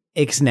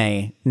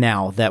ixnay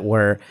now that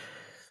were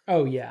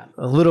Oh, yeah.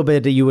 A little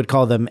bit, you would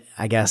call them,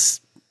 I guess,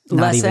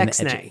 not Less even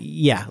ixnay.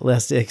 Yeah,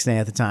 less ixnay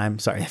at the time.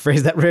 Sorry, I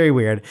phrased that very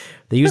weird.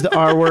 They used the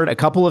R word a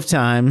couple of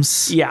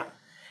times. Yeah.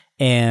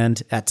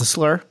 And that's a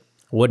slur.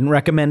 Wouldn't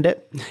recommend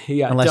it.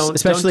 Yeah,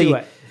 especially,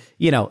 don't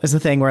do it. It's a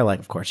thing where, like,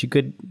 of course, you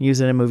could use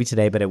it in a movie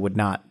today, but it would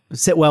not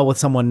sit well with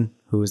someone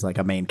who is like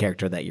a main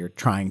character that you're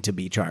trying to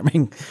be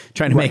charming,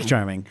 trying to make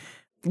charming.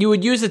 You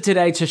would use it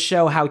today to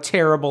show how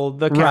terrible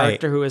the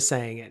character who is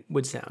saying it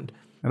would sound.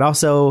 And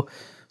also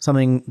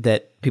something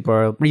that people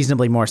are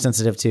reasonably more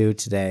sensitive to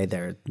today.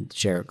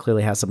 Cher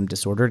clearly has some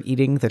disordered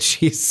eating that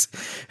she's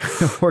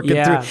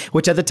working through,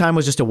 which at the time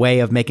was just a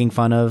way of making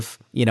fun of,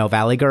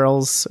 Valley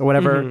Girls or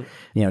whatever.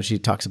 She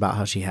talks about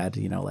how she had,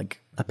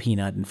 like a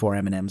peanut and 4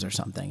 M&Ms or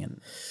something. And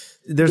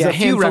there's a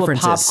few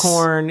references. Of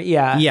popcorn.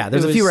 Yeah.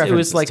 There's a few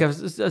references. It was like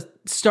a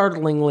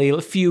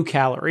startlingly few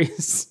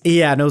calories.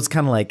 Yeah. And it was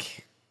kind of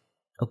like,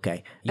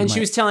 okay. And she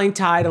was telling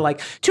Ty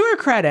to her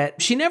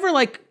credit, she never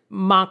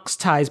mocks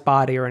Ty's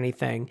body or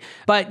anything.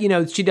 But,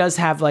 she does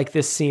have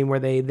this scene where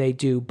they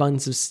do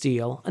Buns of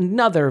Steel,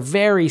 another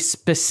very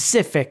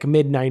specific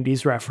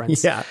mid-90s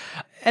reference. Yeah.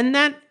 And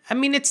that,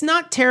 it's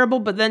not terrible,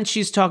 but then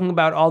she's talking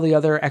about all the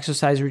other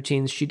exercise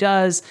routines she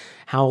does,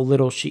 how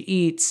little she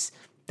eats,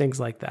 things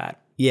like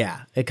that.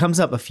 Yeah. It comes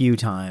up a few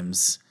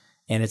times,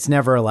 and it's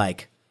never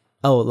like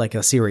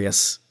a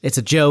serious, it's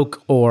a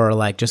joke or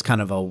just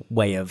kind of a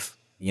way of,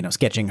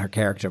 sketching her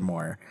character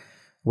more.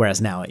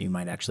 Whereas now you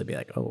might actually be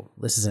like, oh,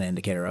 this is an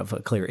indicator of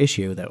a clear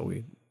issue that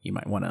you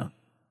might want to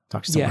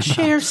talk to someone about.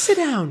 Cher, sit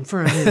down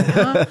for a minute,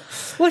 huh?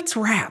 Let's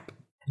wrap.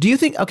 Do you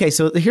think, okay,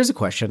 so here's a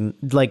question.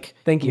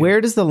 Thank you. Where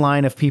does the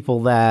line of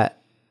people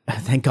that,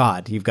 thank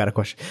God you've got a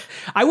question.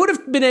 I would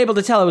have been able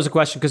to tell it was a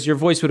question because your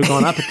voice would have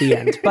gone up at the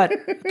end. But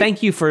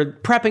thank you for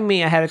prepping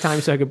me ahead of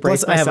time so I could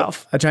brace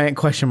myself. I have a giant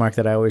question mark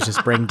that I always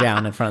just bring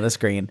down in front of the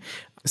screen.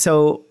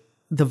 So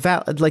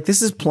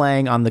this is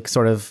playing on the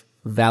sort of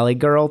Valley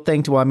Girl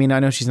thing. I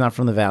know she's not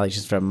from the Valley;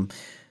 she's from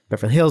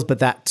Beverly Hills. But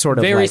that sort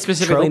of very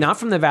specifically trope, not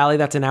from the Valley.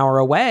 That's an hour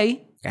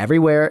away.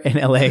 Everywhere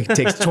in LA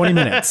takes 20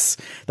 minutes.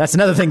 That's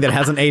another thing that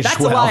hasn't aged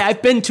well. That's a lie.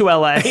 I've been to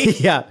LA.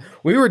 Yeah,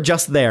 we were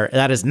just there.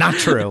 That is not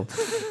true.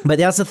 But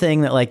that's the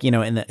thing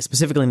that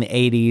specifically in the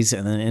 80s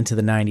and then into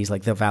the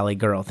 90s, the Valley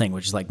Girl thing,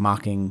 which is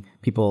mocking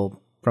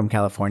people from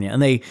California.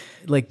 And they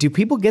do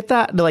people get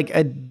that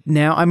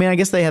now? I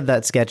guess they had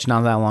that sketch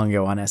not that long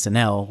ago on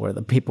SNL where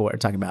the people were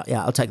talking about,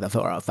 I'll take the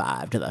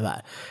 405 to the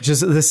 5.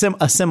 Just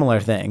a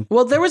similar thing.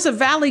 Well, there was a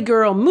Valley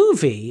Girl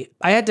movie.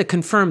 I had to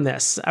confirm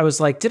this. I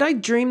was like, did I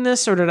dream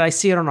this or did I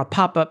see it on a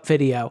pop-up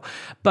video?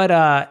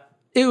 But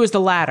it was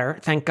the latter,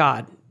 thank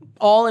God.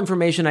 All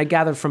information I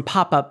gathered from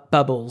pop-up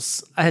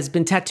bubbles has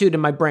been tattooed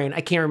in my brain.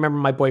 I can't remember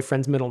my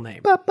boyfriend's middle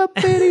name. Pop-up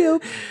video.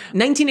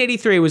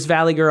 1983 was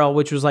Valley Girl,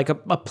 which was a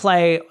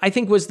play, I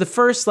think was the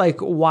first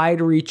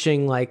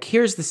wide-reaching,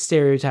 here's the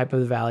stereotype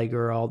of the Valley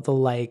Girl, the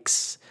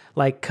likes,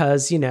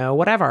 cause,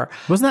 whatever.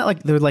 Wasn't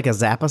that there was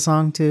a Zappa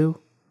song too?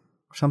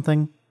 Or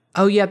something?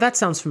 Oh yeah, that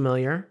sounds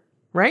familiar,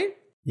 right?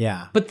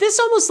 Yeah. But this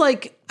almost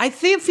I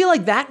feel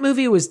like that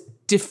movie was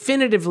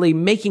definitively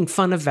making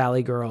fun of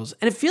Valley Girls.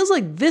 And it feels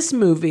like this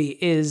movie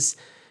is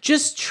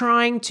just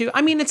trying to,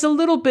 it's a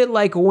little bit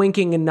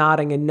winking and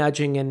nodding and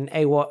nudging and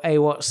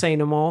what say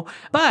no more.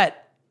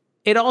 But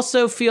it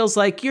also feels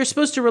like you're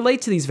supposed to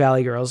relate to these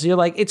Valley Girls.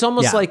 You're it's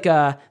almost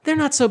they're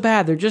not so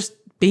bad. They're just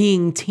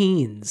being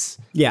teens.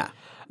 Yeah.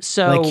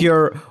 So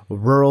your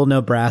rural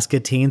Nebraska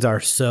teens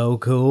are so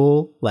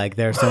cool.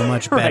 They're so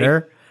much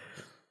better. Right.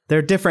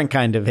 They're different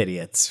kind of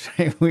idiots.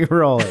 Right? We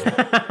roll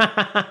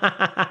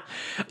it.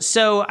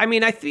 So,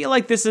 I feel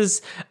like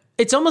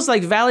it's almost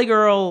like Valley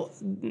Girl,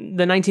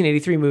 the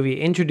 1983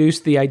 movie,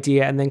 introduced the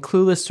idea and then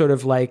Clueless sort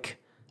of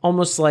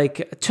almost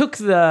took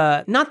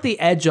the, not the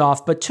edge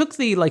off, but took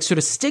the sort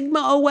of stigma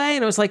away.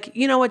 And it was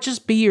you know what,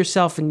 just be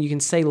yourself and you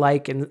can say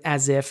and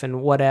as if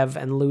and whatever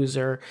and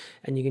loser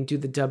and you can do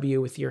the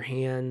W with your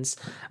hands,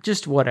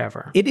 just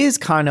whatever. It is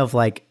kind of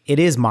it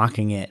is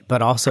mocking it,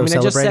 but also celebrating it.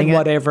 I just said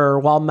whatever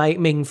while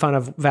making fun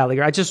of Valley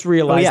Girl. I just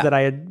realized that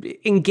I had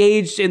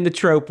engaged in the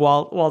trope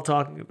while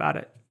talking about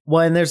it.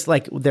 Well, and there's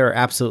there are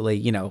absolutely,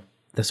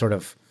 the sort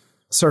of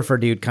surfer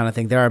dude kind of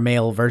thing. There are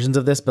male versions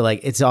of this, but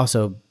it's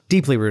also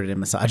deeply rooted in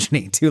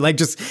misogyny too.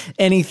 Just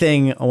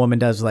anything a woman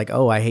does,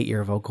 oh, I hate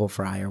your vocal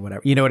fry or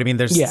whatever. You know what I mean?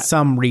 There's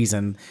some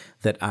reason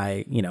that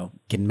I,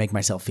 can make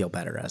myself feel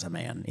better as a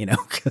man,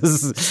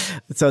 because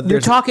you're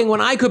talking when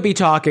I could be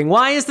talking.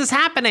 Why is this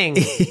happening?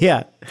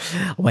 Yeah.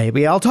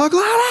 Maybe I'll talk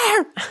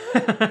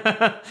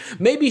louder.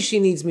 Maybe she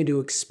needs me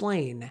to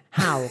explain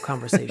how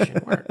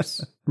conversation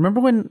works. Remember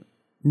when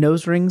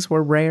nose rings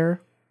were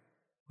rare?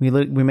 We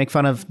make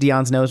fun of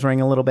Dion's nose ring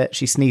a little bit.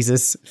 She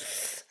sneezes.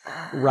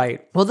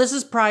 Right. Well, this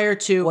is prior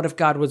to What If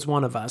God Was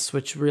One of Us,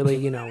 which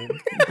really,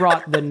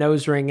 brought the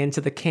nose ring into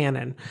the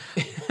canon.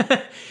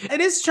 It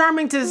is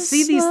charming to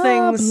see these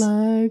things.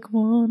 Like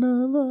one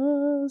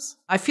of us.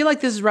 I feel like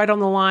this is right on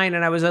the line,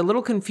 and I was a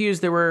little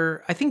confused. There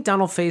were, I think,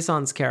 Donald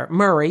Faison's character,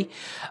 Murray,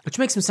 which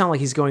makes him sound like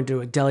he's going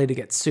to a deli to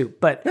get soup.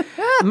 But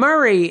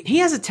Murray, he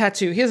has a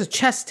tattoo. He has a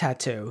chest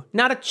tattoo,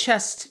 not a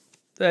chest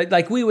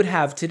like we would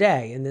have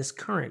today in this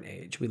current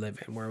age we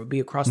live in, where it would be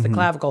across the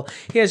clavicle.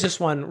 He has just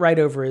one right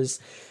over his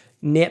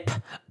nip.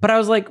 But I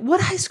was like,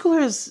 what high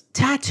schooler has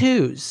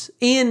tattoos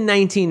in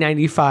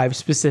 1995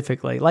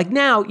 specifically? Like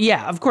now,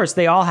 yeah, of course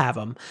they all have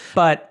them.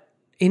 But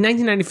in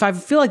 1995, I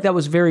feel like that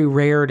was very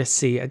rare to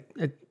see a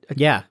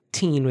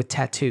teen with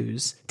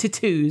tattoos.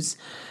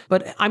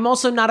 But I'm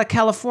also not a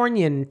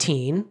Californian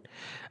teen,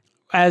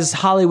 as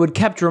Hollywood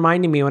kept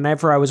reminding me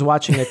whenever I was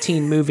watching a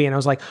teen movie, and I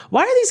was like,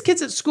 why are these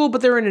kids at school,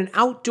 but they're in an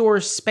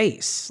outdoor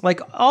space? Like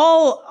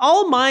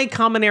all my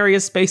common area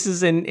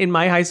spaces in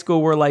my high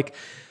school were like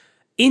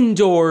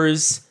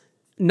indoors,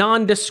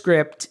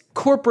 nondescript,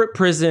 corporate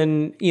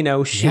prison,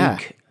 chic. Yeah.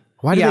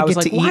 Why do they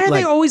get to eat? Why are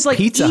they always like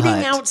Pizza eating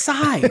Hut?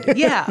 Outside?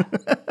 Yeah.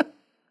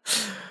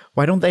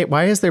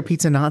 Why is their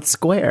pizza not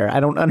square?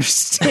 I don't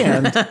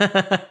understand.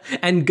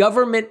 And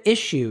government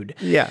issued.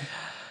 Yeah.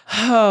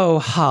 Oh,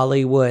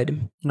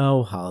 Hollywood.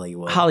 Oh,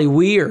 Hollywood.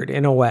 Hollyweird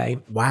in a way.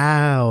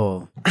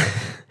 Wow.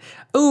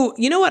 Oh,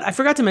 you know what? I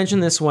forgot to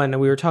mention this when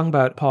we were talking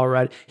about Paul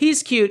Rudd.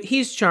 He's cute.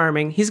 He's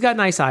charming. He's got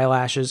nice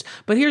eyelashes.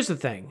 But here's the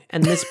thing,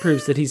 and this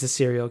proves that he's a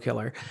serial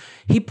killer.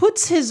 He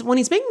puts when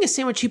he's making a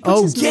sandwich, he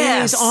puts his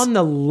mayonnaise on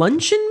the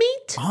luncheon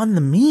meat? On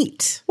the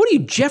meat. What are you,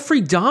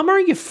 Jeffrey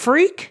Dahmer, you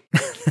freak?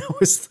 That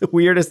was the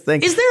weirdest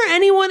thing. Is there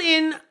anyone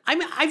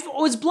I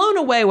was blown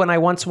away when I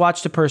once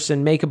watched a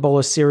person make a bowl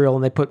of cereal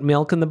and they put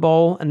milk in the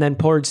bowl and then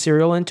poured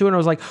cereal into it. And I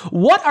was like,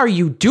 what are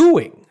you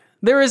doing?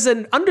 There is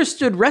an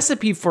understood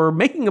recipe for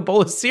making a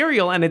bowl of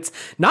cereal, and it's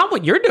not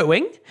what you're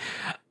doing.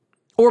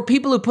 Or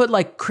people who put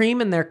like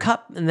cream in their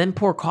cup and then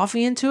pour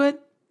coffee into it.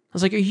 I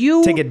was like, are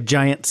you... Take a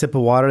giant sip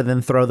of water,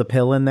 then throw the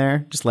pill in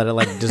there. Just let it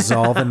like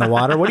dissolve in the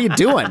water. What are you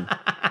doing?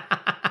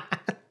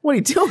 What are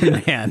you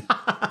doing, man?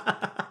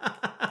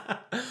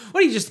 What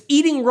are you, just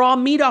eating raw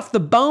meat off the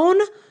bone?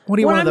 What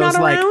are you, when one of I'm those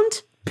not like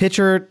around?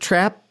 pitcher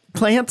trap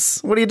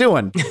plants? What are you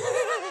doing?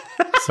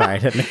 Sorry, I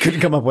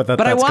couldn't come up with that.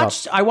 But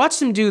I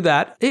watched him do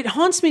that. It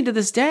haunts me to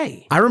this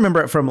day. I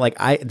remember it from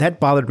that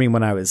bothered me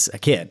when I was a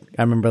kid.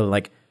 I remember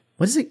like,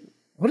 what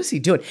is he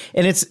doing?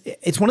 And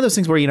it's one of those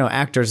things where,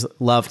 actors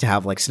love to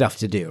have like stuff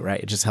to do,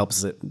 right? It just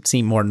helps it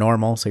seem more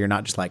normal. So you're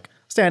not just like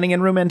standing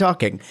in room and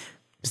talking.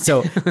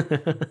 So,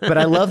 but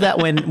I love that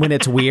when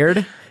it's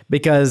weird,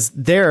 because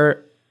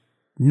they're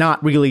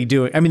not really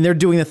doing, they're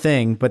doing the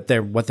thing, but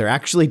what they're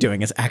actually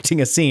doing is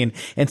acting a scene.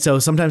 And so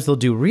sometimes they'll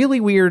do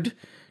really weird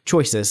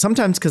choices.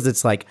 Sometimes because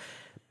it's like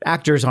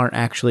actors aren't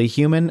actually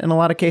human in a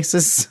lot of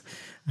cases.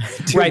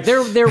 Right.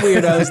 They're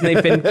weirdos and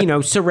they've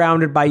been,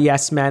 surrounded by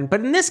yes men.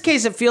 But in this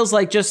case, it feels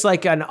like just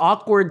like an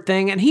awkward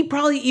thing. And he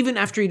probably, even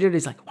after he did it,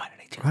 he's like, why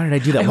did I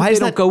do that?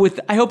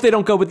 I hope they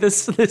don't go with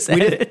this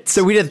edit.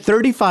 So we did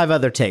 35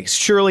 other takes.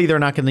 Surely they're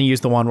not going to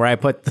use the one where I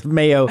put the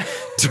mayo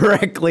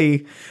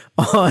directly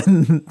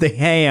on the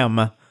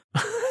ham.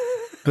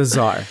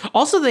 Bizarre.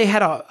 Also, they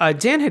had a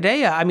Dan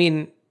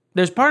Hedaya.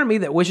 There's part of me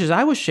that wishes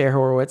I was Cher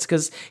Horowitz,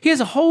 because he has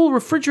a whole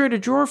refrigerator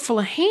drawer full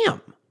of ham.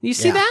 You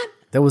see that?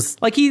 That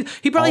was like he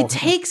probably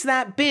takes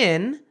that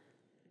bin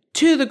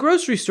to the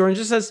grocery store and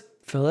just says,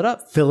 fill it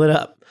up. Fill it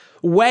up.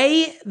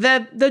 Weigh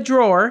the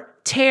drawer,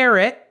 tear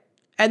it,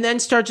 and then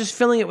start just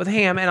filling it with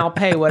ham, and I'll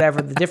pay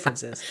whatever the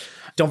difference is.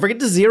 Don't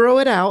forget to zero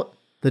it out.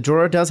 The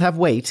drawer does have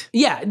weight.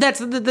 Yeah, that's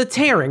the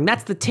tearing.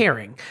 That's the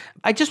tearing.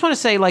 I just want to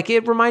say,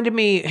 it reminded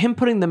me, him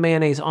putting the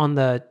mayonnaise on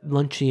the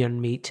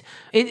luncheon meat.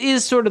 It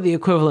is sort of the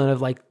equivalent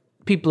of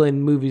people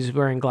in movies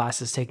wearing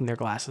glasses taking their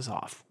glasses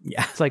off.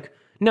 Yeah. It's like,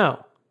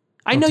 no.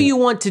 I know you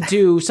want to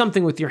do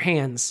something with your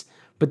hands,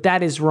 but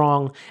that is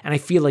wrong, and I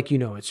feel like you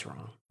know it's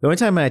wrong. The only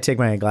time I take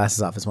my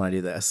glasses off is when I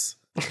do this.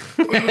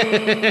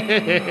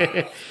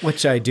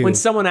 Which I do. When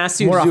someone asks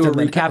you to do a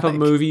recap of a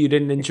movie you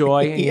didn't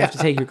enjoy and you have to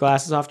take your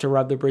glasses off to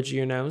rub the bridge of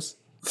your nose.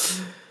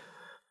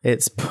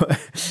 It's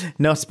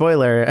no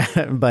spoiler,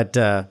 but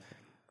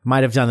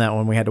might have done that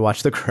when we had to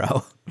watch The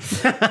Crow.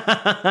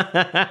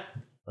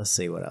 Let's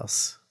see what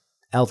else.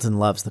 Elton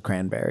loves the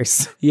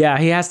Cranberries. Yeah,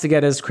 he has to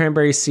get his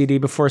Cranberries CD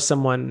before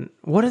someone...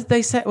 What did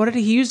they say? What did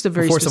he use?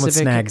 Before someone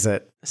snags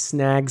it.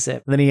 Snags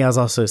it. And then he was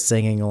also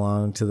singing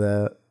along to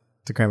the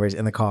Cranberries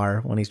in the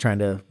car when he's trying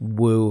to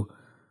woo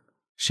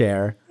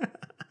Cher.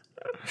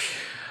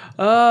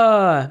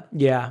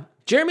 Yeah.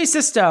 Jeremy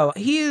Sisto,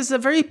 he is a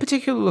very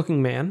particular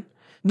looking man.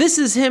 This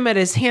is him at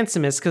his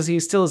handsomest because he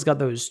still has got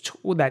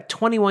that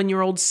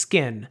 21-year-old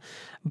skin.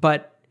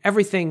 But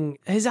everything,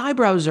 his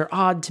eyebrows are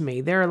odd to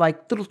me. They're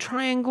like little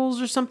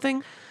triangles or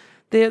something.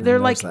 They're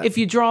like that. If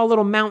you draw a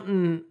little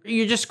mountain,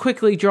 you're just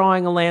quickly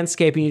drawing a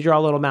landscape and you draw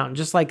a little mountain,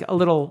 just like a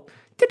little,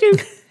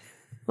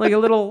 like a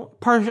little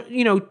part,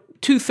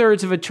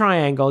 2/3 of a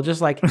triangle,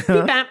 just like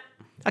a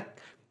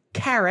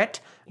carrot.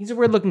 He's a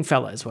weird looking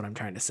fella is what I'm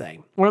trying to say.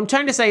 What I'm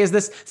trying to say is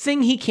this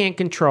thing he can't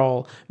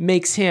control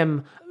makes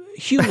him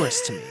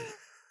humorous to me.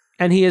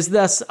 And he is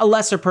thus a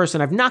lesser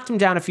person. I've knocked him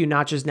down a few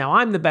notches. Now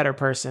I'm the better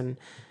person.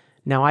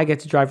 Now I get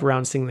to drive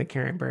around singing the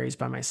Cranberries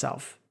by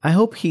myself. I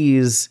hope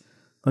he's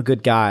a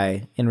good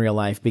guy in real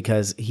life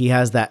because he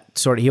has that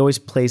sort of, he always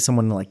plays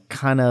someone like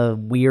kind of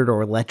weird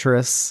or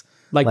lecherous.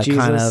 Like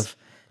Jesus. Kind of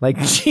like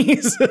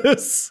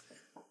Jesus.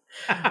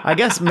 I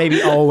guess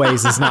maybe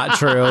always is not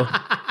true.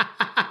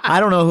 I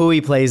don't know who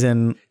he plays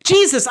in.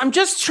 Jesus, I'm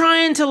just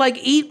trying to like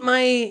eat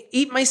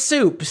my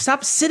soup.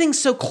 Stop sitting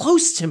so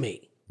close to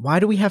me. Why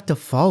do we have to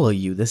follow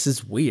you? This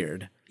is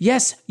weird.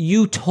 Yes,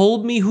 you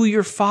told me who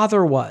your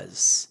father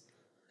was.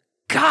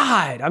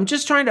 God, I'm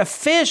just trying to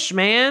fish,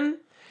 man.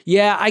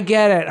 Yeah, I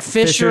get it.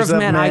 Fisher of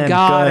men. I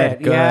got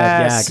it. Good.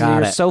 Yes, Yeah, got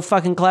you're it. so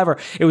fucking clever.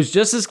 It was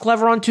just as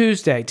clever on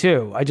Tuesday,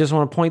 too. I just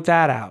want to point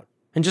that out.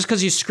 And just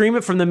because you scream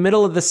it from the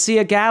middle of the Sea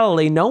of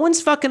Galilee, no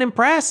one's fucking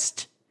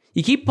impressed.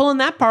 You keep pulling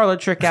that parlor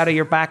trick out of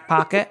your back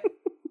pocket.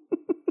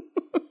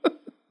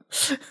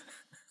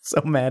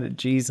 So mad at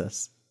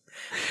Jesus.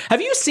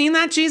 Have you seen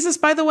that Jesus,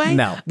 by the way?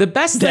 No. The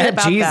best thing That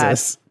about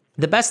Jesus.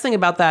 the best thing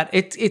about that,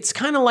 it's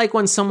kind of like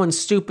when someone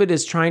stupid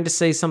is trying to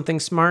say something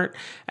smart,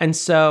 and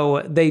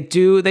so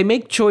they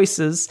make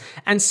choices,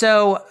 and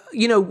so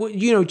you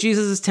know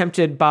Jesus is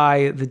tempted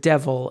by the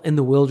devil in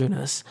the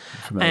wilderness,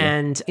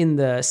 and in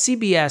the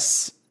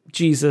CBS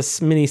Jesus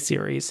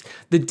miniseries,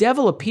 the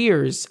devil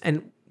appears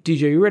and.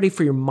 DJ, you ready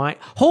for your mind?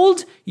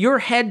 Hold your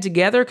head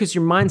together because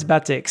your mind's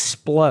about to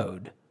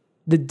explode.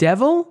 The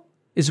devil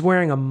is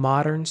wearing a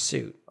modern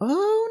suit.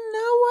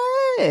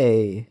 Oh, no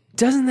way.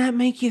 Doesn't that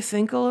make you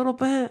think a little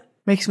bit?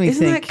 Makes me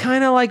Isn't think. that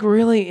kind of like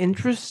really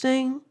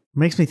interesting?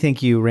 Makes me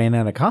think you ran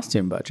out of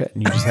costume budget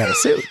and you just had a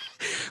suit.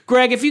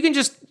 Greg, if you can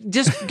just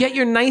get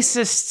your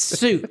nicest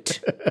suit.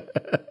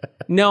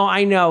 No,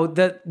 I know.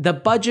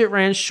 The budget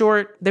ran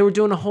short. They were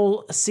doing a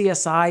whole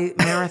CSI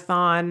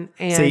marathon.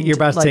 And See, you're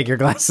about to take your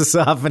glasses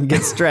off and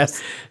get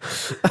stressed.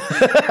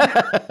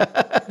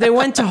 They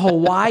went to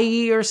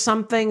Hawaii or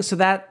something. So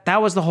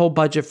that was the whole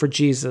budget for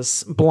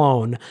Jesus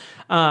blown.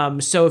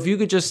 So if you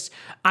could just,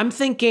 I'm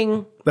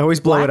thinking. They always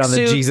blow it on the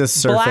suit, Jesus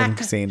surfing black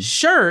scene.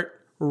 Shirt,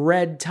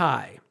 red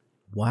tie.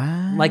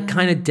 Wow. Like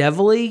kind of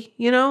devilly,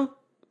 you know?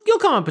 You'll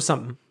come up with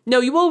something. No,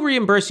 you will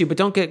reimburse you, but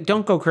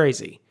don't go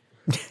crazy.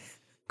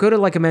 Go to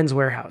like a Men's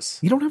Warehouse.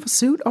 You don't have a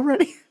suit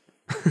already?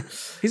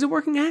 He's a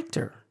working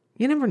actor.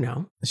 You never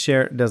know.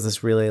 Cher does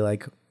this really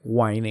like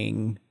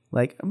whining,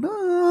 like,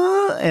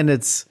 "Ah," and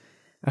it's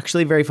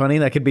actually very funny.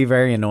 That could be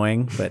very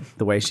annoying, but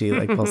the way she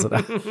like pulls it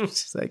off,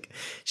 she's like,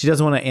 she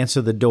doesn't want to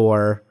answer the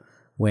door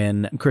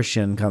when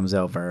Christian comes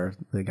over,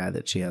 the guy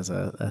that she has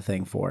a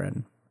thing for,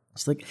 and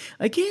she's like,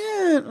 I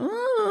can't,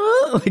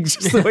 like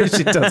just the way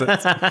she does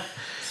it.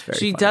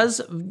 She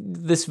does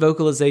this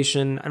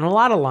vocalization and a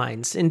lot of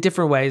lines in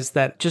different ways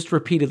that just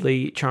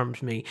repeatedly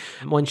charms me.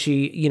 When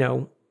she,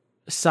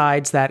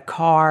 sides that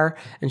car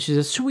and she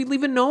says, should we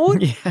leave a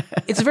note? Yeah.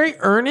 It's very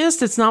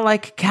earnest. It's not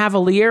like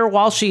cavalier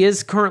while she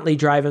is currently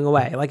driving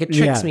away. Like it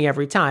tricks me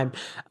every time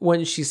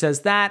when she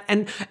says that.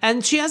 And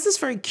she has this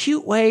very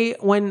cute way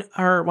when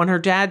her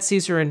dad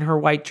sees her in her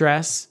white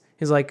dress.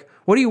 He's like,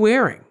 what are you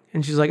wearing?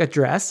 And she's like, a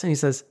dress. And he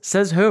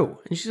says who?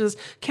 And she says,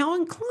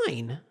 Calvin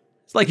Klein.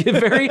 It's like a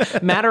very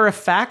matter of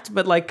fact,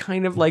 but like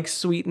kind of like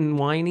sweet and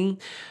whiny.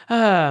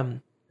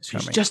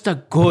 She's just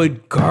a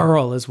good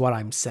girl is what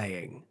I'm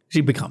saying.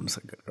 She becomes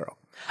a good girl.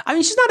 I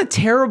mean, she's not a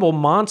terrible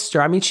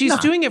monster. I mean, she's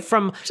doing it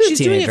from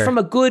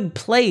a good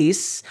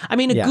place. I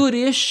mean, a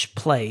good-ish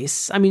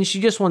place. I mean, she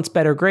just wants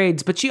better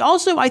grades. But she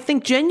also, I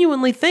think,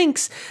 genuinely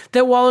thinks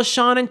that Wallace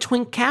Shawn and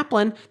Twink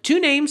Kaplan, two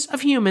names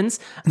of humans,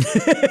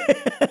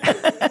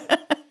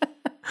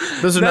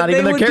 those are not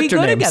even their character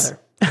names. Together.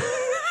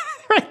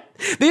 Right.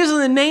 These are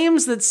the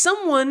names that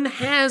someone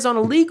has on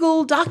a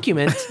legal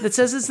document that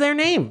says it's their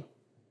name.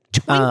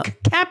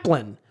 Twink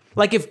Kaplan.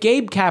 Like if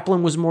Gabe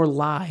Kaplan was more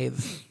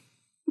lithe.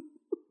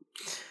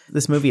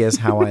 This movie is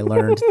how I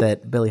learned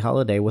that Billie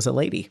Holiday was a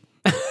lady.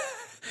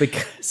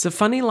 Because it's a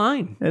funny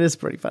line. It is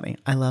pretty funny.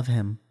 I love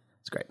him.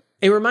 It's great.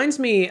 It reminds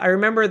me, I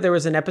remember there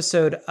was an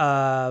episode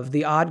of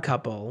The Odd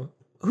Couple.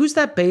 Who's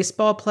that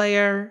baseball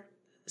player?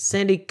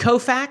 Sandy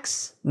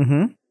Koufax?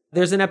 Mm-hmm.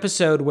 There's an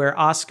episode where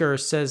Oscar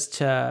says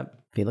to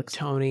Felix?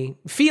 Tony.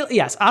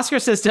 Yes, Oscar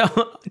says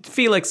to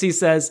Felix, he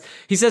says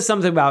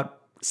something about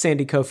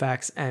Sandy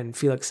Koufax, and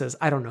Felix says,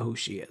 I don't know who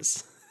she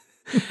is.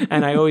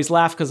 And I always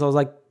laugh because I was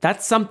like,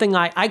 that's something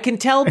I can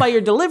tell by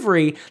your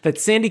delivery that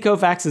Sandy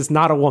Koufax is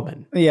not a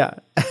woman. Yeah.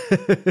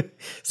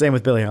 Same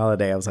with Billie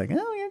Holiday. I was like,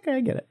 oh, yeah, okay,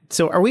 I get it.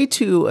 So are we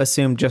to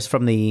assume just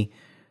from the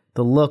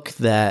look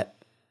that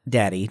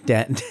Dan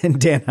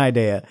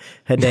Hedaya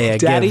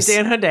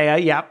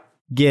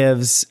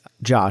gives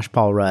Josh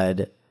Paul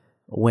Rudd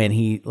when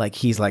he's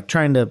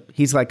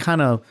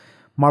kind of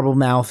marble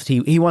mouthed.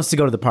 He wants to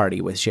go to the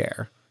party with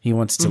Cher. He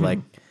wants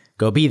to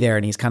go be there,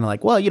 and he's kind of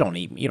like, well, you don't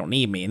need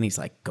me, and he's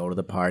like, go to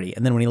the party.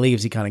 And then when he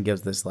leaves, he kind of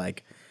gives this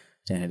like,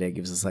 Dan Hedaya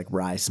gives this like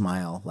wry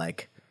smile,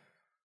 like,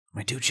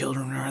 my two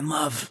children are in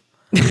love.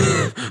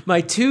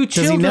 My two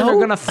children are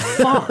gonna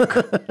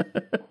fuck.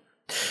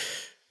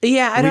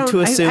 Yeah, I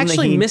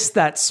actually missed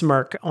that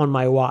smirk on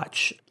my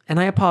watch, and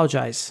I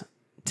apologize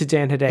to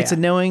Dan Hedaya. It's a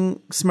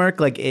knowing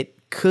smirk. Like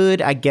it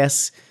could, I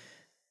guess,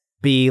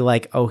 be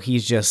like, oh, he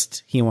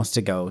wants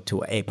to go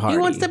to a party. He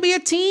wants to be a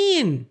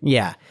teen.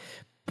 Yeah.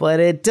 But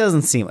it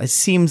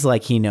seems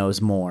like he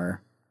knows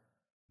more.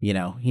 You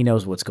know, he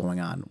knows what's going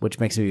on, which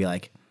makes me be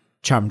like,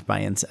 charmed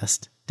by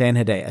incest. Dan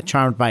Hedaya,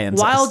 charmed by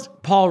incest. While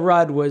Paul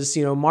Rudd was,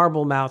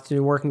 marble-mouthed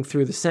and working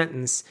through the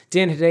sentence,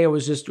 Dan Hedaya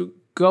was just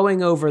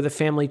going over the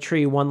family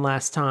tree one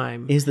last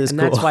time. Is this and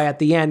cool? that's why at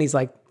the end he's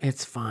like,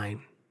 it's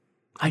fine.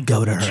 I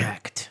Go to her.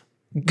 checked.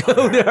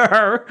 Go to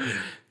her.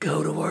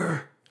 Go to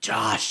her.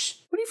 Josh.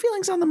 What are your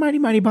feelings on the Mighty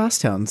Mighty Boss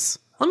Tones?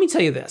 Let me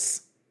tell you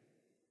this.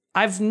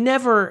 I've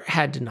never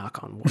had to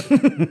knock on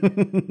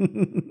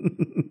wood.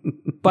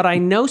 But I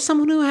know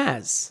someone who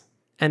has.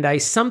 And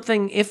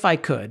if I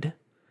could,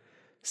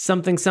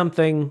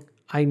 something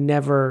I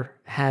never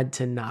had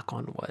to knock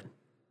on wood.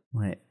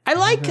 Wait. I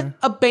like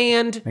a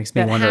band Makes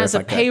me that wonder has if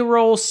a I could.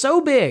 payroll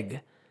so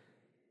big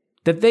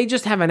that they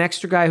just have an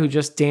extra guy who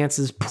just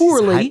dances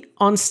poorly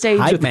on stage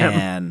Hype with them.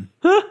 man.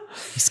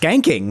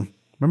 Skanking.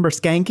 Remember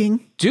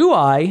Skanking? Do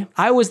I?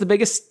 I was the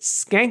biggest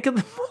skank of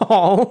them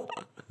all.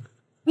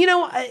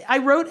 I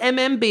wrote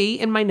MMB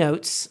in my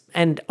notes,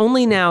 and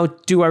only now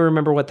do I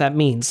remember what that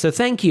means. So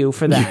thank you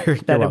for that, You're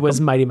that it was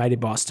welcome. Mighty Mighty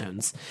Boss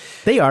Tones.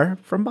 They are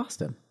from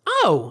Boston.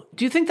 Oh,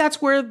 do you think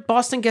that's where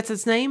Boston gets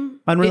its name?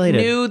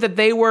 Unrelated. It knew that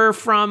they were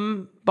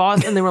from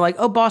Boston, and they were like,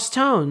 oh, Boss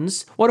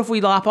Tones. What if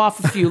we lop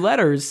off a few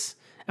letters,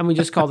 and we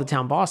just call the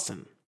town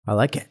Boston? I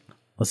like it.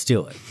 Let's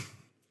do it.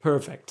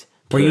 Perfect.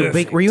 Were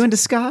you into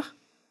ska?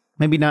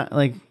 Maybe not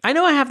like... I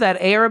know I have that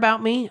air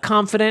about me,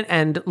 confident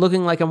and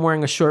looking like I'm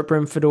wearing a short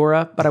brim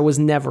fedora, but I was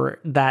never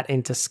that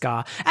into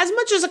ska. As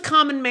much as a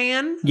common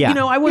man, Yeah.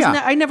 I wasn't.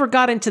 Yeah. I never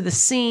got into the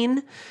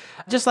scene.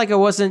 Just like I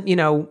wasn't,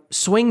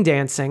 swing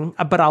dancing,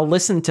 but I'll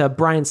listen to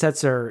Brian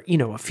Setzer,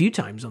 a few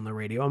times on the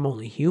radio. I'm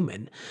only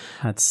human.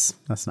 That's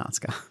not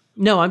ska.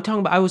 No,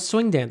 I was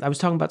swing dance. I was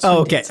talking about swing Oh,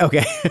 okay, dancing.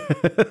 okay.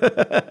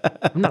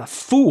 I'm not a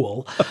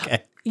fool.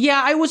 Okay.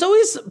 Yeah,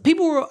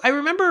 I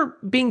remember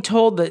being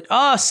told that,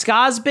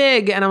 ska's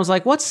big. And I was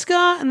like, what's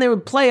ska? And they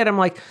would play it. I'm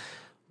like,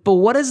 but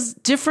what is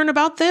different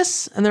about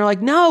this? And they're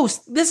like, no,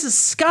 this is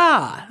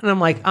ska. And I'm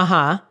like,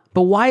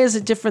 but why is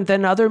it different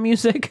than other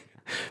music?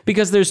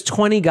 Because there's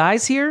 20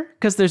 guys here?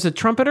 Because there's a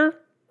trumpeter?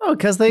 Oh,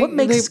 because What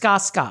makes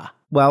ska?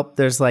 Well,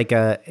 there's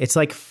it's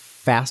like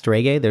fast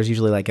reggae. There's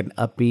usually like an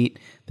upbeat.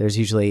 There's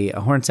usually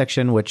a horn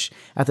section, which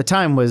at the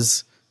time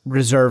was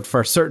reserved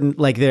for certain,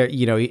 like there,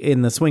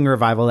 in the swing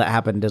revival that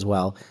happened as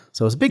well.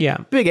 So it was a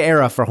big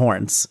era for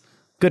horns.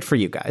 Good for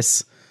you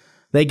guys.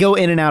 They go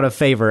in and out of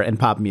favor in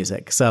pop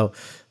music. So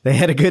they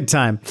had a good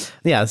time.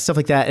 Yeah, stuff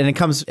like that. And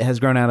it has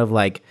grown out of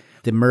like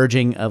the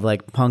merging of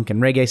like punk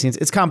and reggae scenes.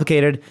 It's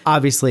complicated,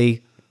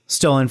 obviously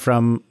stolen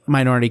from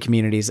minority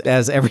communities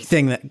as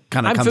everything that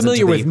kind of I'm comes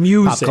familiar into with the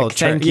music, pop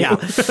culture. thank you.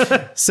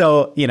 Yeah.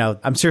 So,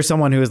 I'm sure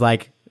someone who is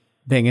like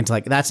being into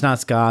like, that's not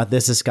ska,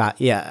 this is ska.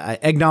 Yeah,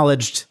 I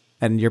acknowledged,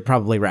 and you're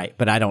probably right,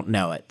 but I don't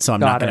know it. So I'm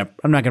not going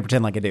to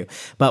pretend like I do.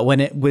 But when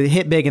it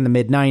hit big in the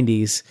mid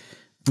 90s,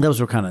 those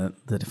were kind of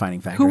the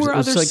defining factors. Who were It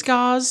was other like,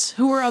 skas?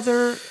 Who were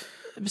other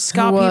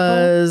ska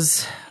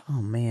people?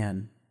 oh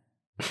man.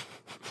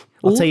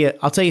 I'll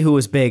tell you who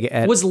was big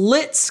at Was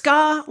Lit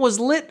ska? Was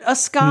Lit a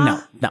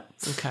ska? No.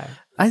 Okay.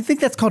 I think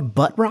that's called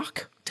butt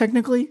rock,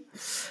 technically.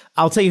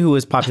 I'll tell you who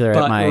was popular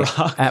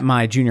at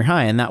my junior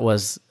high, and that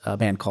was a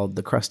band called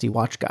the Krusty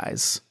Watch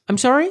Guys. I'm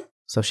sorry?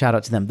 So shout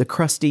out to them, the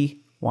Krusty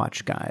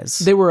Watch Guys.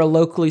 They were a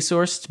locally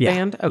sourced Yeah.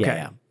 band? Yeah, Okay.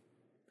 yeah.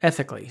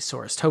 Ethically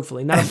sourced,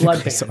 hopefully. Not a blood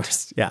band.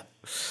 Sourced, yeah.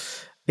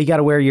 You got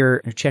to wear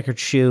your checkered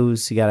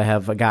shoes. You got to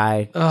have a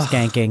guy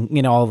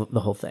skanking, all the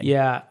whole thing.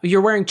 Yeah.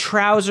 You're wearing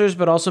trousers,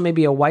 but also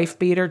maybe a wife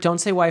beater. Don't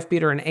say wife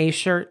beater, an A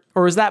shirt.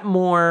 Or is that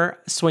more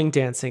swing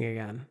dancing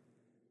again?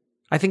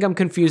 I think I'm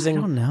confusing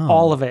don't know.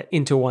 all of it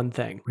into one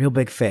thing. Real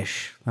Big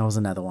Fish. That was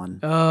another one.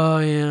 Oh,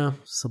 yeah.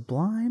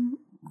 Sublime?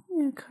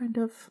 Yeah, kind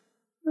of.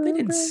 They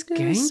didn't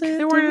skank.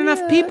 There weren't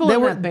enough people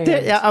in that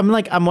band.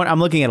 I'm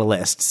looking at a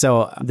list,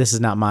 so this is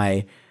not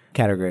my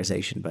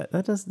categorization, but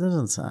that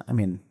doesn't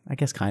sound, I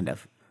guess kind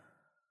of.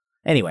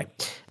 Anyway,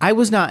 I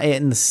was not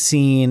in the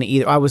scene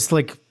either. I was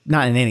like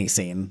not in any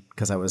scene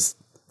because I was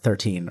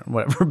 13 or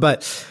whatever.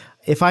 But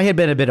if I had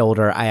been a bit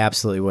older, I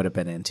absolutely would have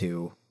been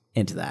into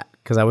that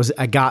because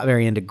I got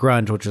very into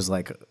grunge, which was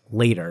like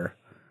later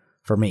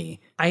for me.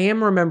 I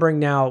am remembering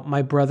now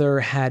my brother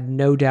had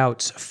No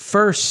Doubt's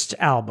first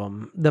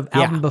album, the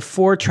album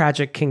before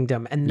Tragic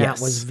Kingdom, and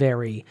that was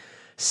very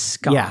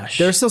ska. Yeah,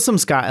 there's still some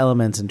ska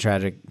elements in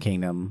Tragic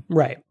Kingdom.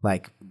 Right.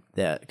 Like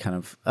the kind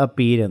of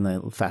upbeat and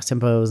the fast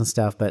tempos and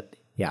stuff. But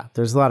yeah,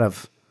 there's a lot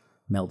of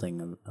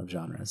melding of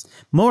genres.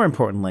 More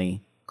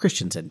importantly,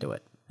 Christian's into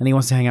it. And he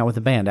wants to hang out with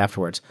the band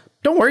afterwards.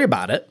 Don't worry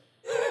about it.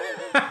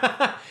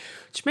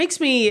 Which makes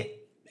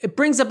it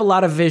brings up a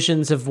lot of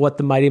visions of what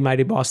the Mighty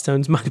Mighty Boss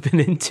Tones might have been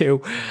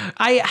into.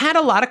 I had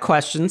a lot of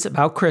questions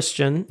about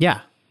Christian.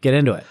 Yeah, get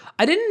into it.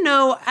 I didn't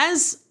know,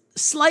 as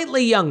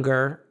slightly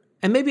younger,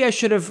 and maybe I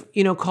should have,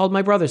 called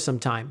my brother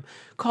sometime.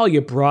 Call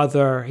your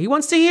brother. He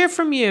wants to hear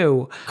from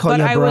you. Call but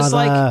your I brother. was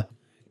like,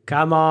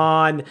 come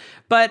on.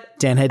 But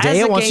Dan as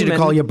Hedaya a wants you to gayman-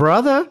 call your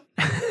brother.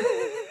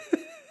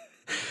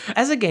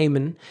 as a gay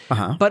man,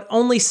 but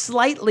only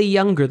slightly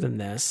younger than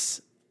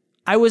this,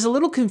 I was a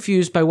little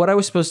confused by what I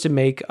was supposed to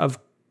make of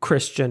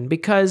Christian,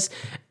 because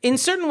in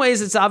certain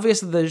ways it's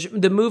obvious that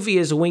the movie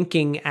is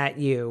winking at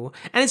you,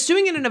 and it's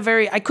doing it in a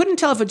very, I couldn't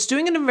tell if it's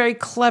doing it in a very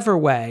clever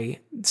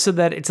way so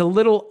that it's a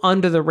little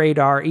under the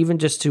radar even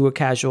just to a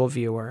casual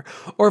viewer,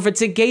 or if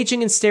it's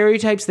engaging in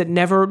stereotypes that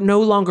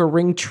no longer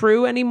ring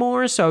true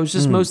anymore, so I was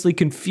just mostly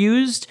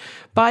confused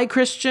by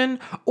Christian,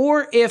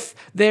 or if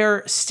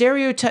they're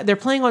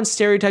playing on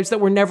stereotypes that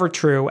were never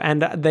true,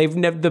 and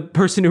the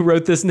person who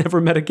wrote this never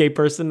met a gay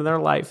person in their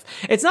life.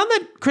 It's not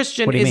that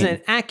Christian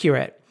isn't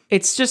accurate.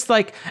 It's just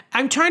like,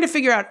 I'm trying to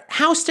figure out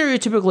how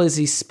stereotypical is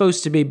he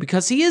supposed to be,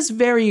 because he is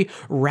very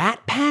rat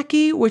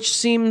packy, which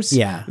seems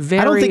very...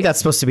 I don't think that's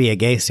supposed to be a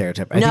gay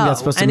stereotype. I think that's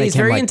supposed to make him he's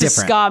very into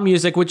different. ska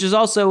music, which is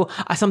also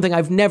something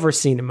I've never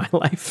seen in my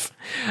life.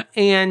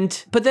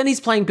 But then he's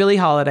playing Billie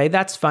Holiday.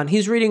 That's fun.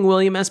 He's reading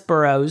William S.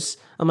 Burroughs.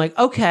 I'm like,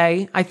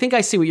 okay, I think I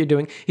see what you're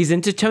doing. He's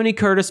into Tony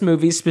Curtis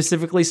movies,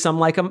 specifically Some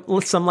Like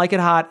It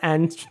Hot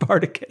and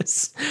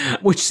Spartacus,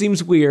 which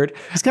seems weird.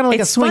 He's kind of like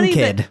a swing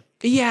kid.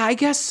 Yeah, I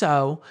guess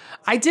so.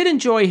 I did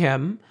enjoy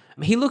him.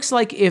 He looks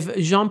like if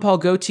Jean-Paul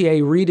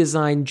Gaultier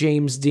redesigned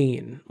James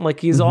Dean. Like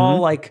he's all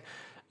like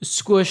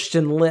squished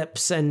and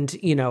lips, and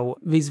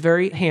he's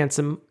very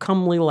handsome,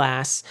 comely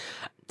lass.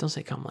 Don't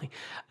say comely.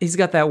 He's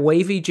got that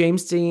wavy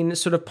James Dean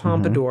sort of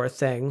pompadour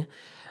thing.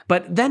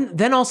 But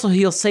then also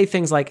he'll say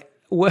things like,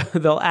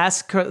 they'll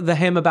ask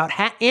him about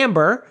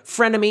Amber,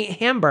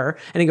 frenemy Amber,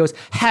 and he goes,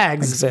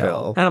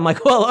 Hagsville. And I'm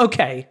like, well,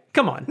 okay,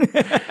 come on.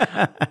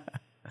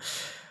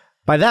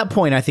 By that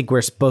point, I think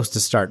we're supposed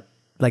to start,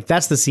 like,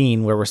 that's the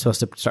scene where we're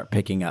supposed to start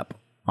picking up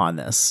on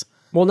this.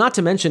 Well, not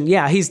to mention,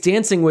 he's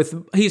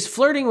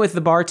flirting with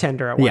the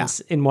bartender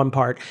in one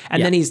part,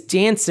 and then he's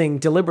dancing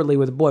deliberately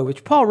with a boy,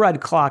 which Paul Rudd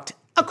clocked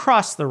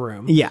across the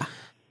room. Yeah.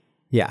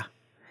 Yeah.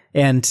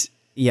 And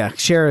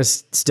Cher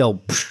is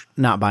still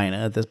not buying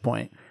it at this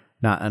point,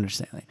 not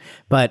understanding.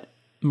 But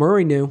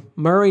Murray knew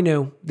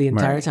the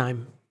entire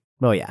time.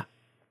 Oh, yeah.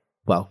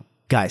 Well,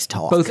 guys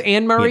talk. Both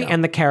Anne Murray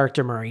and the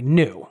character Murray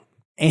knew.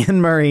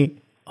 Anne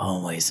Murray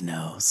always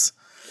knows.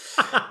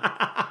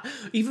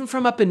 Even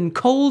from up in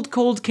cold,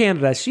 cold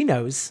Canada, she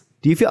knows.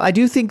 I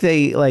do think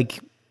they,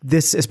 like,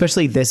 this,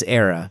 especially this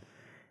era,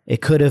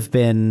 it could have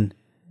been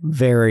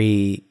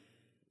very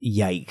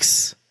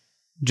yikes.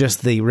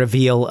 Just the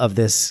reveal of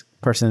this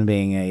person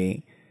being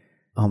a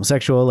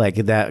homosexual, like,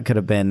 that could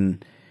have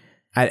been...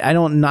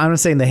 I'm not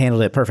saying they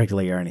handled it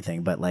perfectly or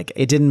anything, but, like,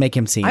 it didn't make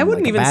him seem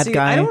like a bad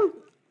guy.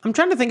 I'm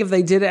trying to think if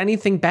they did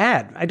anything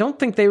bad. I don't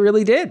think they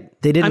really did.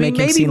 They didn't make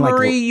him seem like... Maybe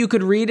Murray you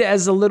could read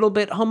as a little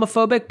bit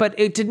homophobic, but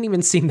it didn't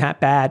even seem that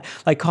bad.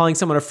 Like calling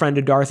someone a friend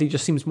of Dorothy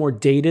just seems more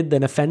dated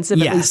than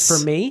offensive, at least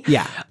for me.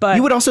 Yeah. But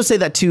you would also say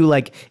that too,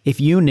 like, if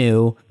you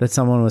knew that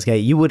someone was gay,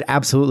 you would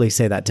absolutely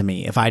say that to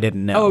me if I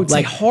didn't know. Oh, it's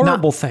like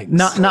horrible things.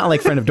 Not like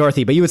friend of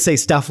Dorothy, but you would say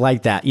stuff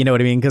like that. You know what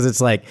I mean? Because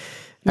it's like...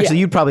 Actually,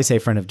 you'd probably say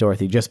friend of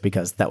Dorothy just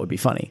because that would be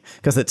funny,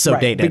 because it's so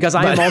dated. Because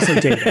I am also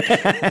dated.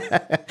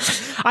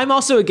 I'm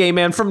also a gay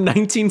man from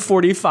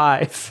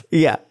 1945.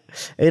 Yeah.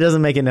 It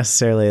doesn't make it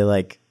necessarily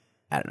like,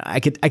 I don't know.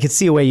 I could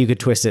see a way you could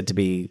twist it to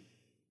be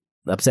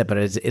upset, but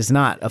it's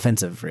not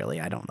offensive,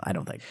 really. I don't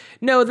think.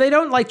 No, they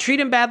don't like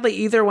treat him badly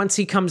either. Once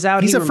he comes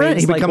out, he's a friend.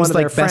 He becomes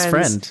like best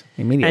friend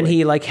immediately, and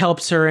he like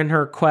helps her in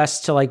her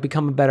quest to like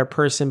become a better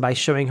person by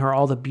showing her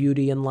all the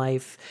beauty in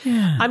life.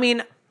 Yeah. I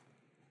mean.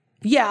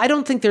 Yeah, I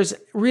don't think there's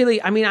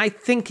really, I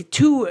think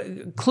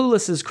to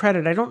Clueless's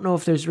credit, I don't know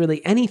if there's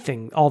really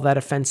anything all that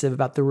offensive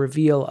about the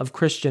reveal of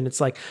Christian.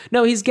 It's like,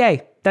 no, he's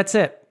gay. That's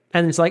it.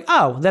 And it's like,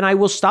 oh, then I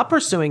will stop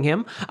pursuing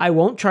him. I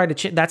won't try to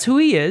change. That's who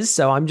he is.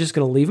 So I'm just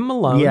going to leave him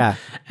alone. Yeah.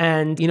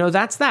 And,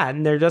 that's that.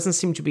 And there doesn't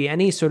seem to be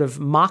any sort of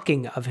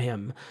mocking of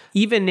him.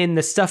 Even in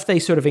the stuff they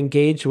sort of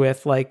engage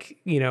with, like,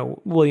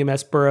 William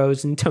S.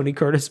 Burroughs and Tony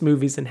Curtis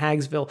movies and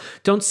Hagsville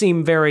don't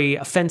seem very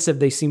offensive.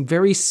 They seem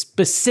very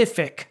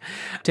specific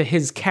to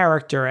his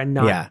character and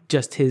not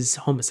just his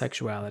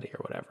homosexuality or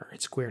whatever.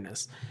 It's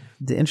queerness.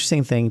 The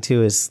interesting thing,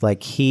 too, is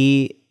like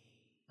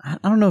I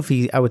don't know if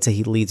I would say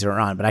he leads her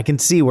on, but I can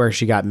see where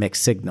she got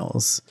mixed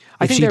signals.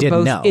 I think they're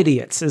both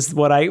idiots is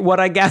what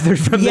I gathered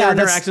from their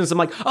interactions. I'm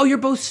like, oh, you're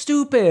both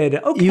stupid.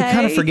 Okay. You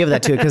kind of forgive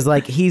that too. Cause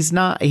like, he's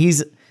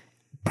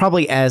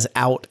probably as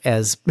out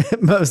as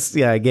most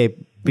gay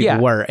people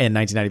were in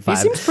 1995.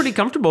 He seems pretty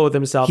comfortable with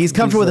himself. He's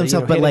comfortable with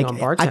himself, but like,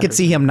 I could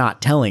see him not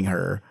telling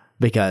her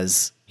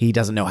because he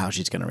doesn't know how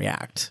she's going to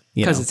react.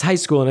 Because it's high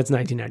school and it's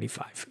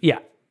 1995. Yeah.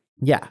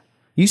 Yeah.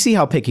 You see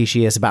how picky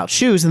she is about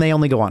shoes and they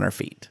only go on her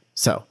feet.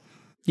 So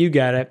you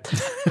got it.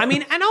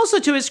 And also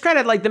to his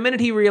credit, like the minute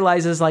he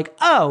realizes like,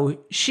 oh,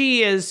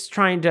 she is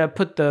trying to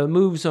put the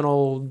moves on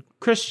old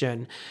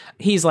Christian,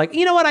 he's like,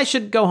 you know what? I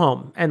should go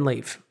home and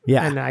leave.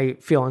 Yeah. And I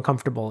feel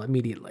uncomfortable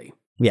immediately.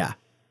 Yeah.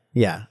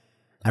 Yeah.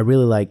 I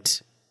really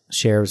liked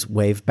Cher's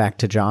wave back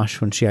to Josh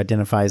when she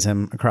identifies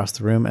him across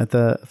the room at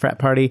the frat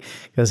party,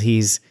 because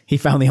he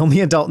found the only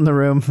adult in the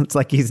room. It's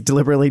like he's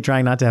deliberately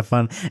trying not to have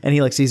fun. And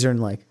he like sees her and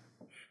like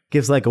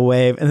gives like a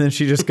wave, and then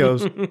she just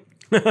goes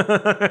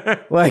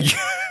Like,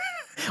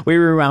 we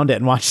rewound it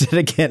and watched it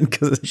again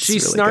because She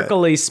really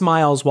snarkily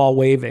smiles while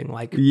waving,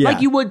 like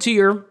you would to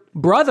your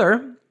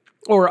brother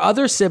or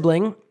other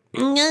sibling.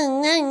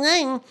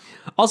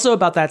 Also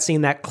about that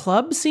scene, that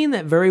club scene,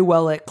 that very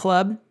well lit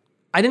club.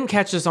 I didn't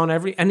catch this on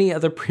any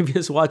other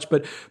previous watch,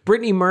 but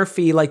Brittany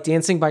Murphy like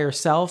dancing by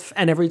herself,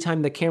 and every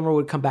time the camera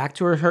would come back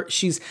to her,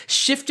 she's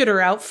shifted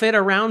her outfit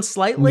around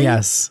slightly.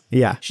 Yes.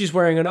 Yeah. She's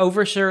wearing an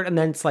overshirt, and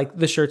then it's like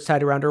the shirt's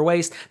tied around her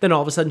waist. Then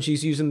all of a sudden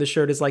she's using the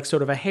shirt as like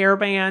sort of a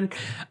hairband.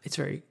 It's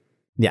very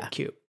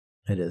cute.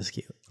 It is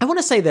cute. I want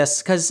to say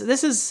this because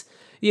this is,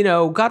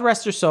 God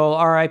rest her soul,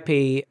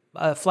 R.I.P.,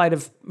 Flight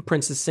of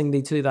Princess Sing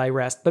Thee to Thy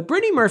Rest. But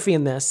Brittany Murphy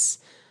in this,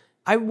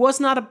 I was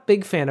not a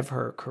big fan of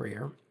her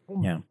career.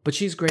 Yeah. But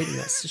she's great in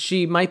this.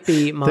 She might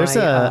be my... There's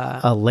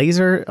a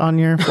laser on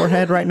your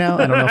forehead right now.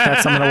 I don't know if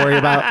that's something to worry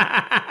about.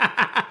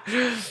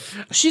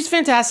 She's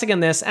fantastic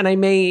in this, and I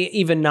may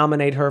even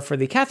nominate her for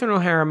the Catherine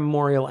O'Hara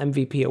Memorial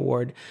MVP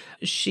Award.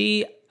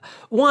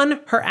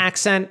 Her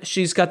accent,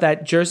 she's got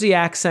that Jersey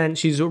accent.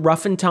 She's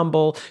rough and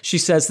tumble. She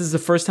says this is the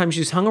first time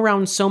she's hung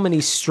around so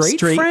many straight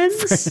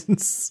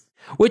friends.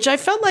 Which I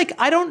felt like,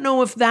 I don't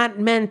know if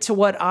that meant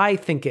what I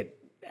think it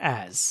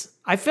as.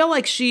 I felt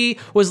like she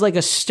was like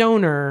a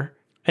stoner,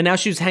 and now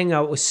she was hanging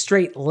out with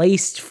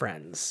straight-laced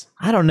friends.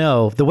 I don't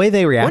know. The way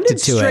they reacted to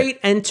it. When did straight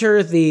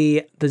enter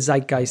the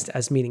zeitgeist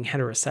as meaning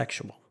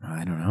heterosexual?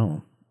 I don't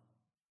know.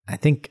 I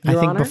think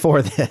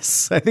before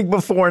this. I think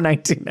before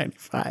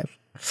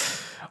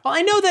 1995. Well,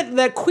 I know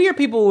that queer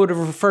people would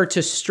refer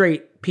to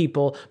straight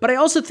people, but I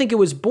also think it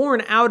was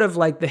born out of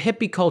like the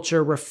hippie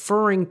culture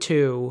referring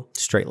to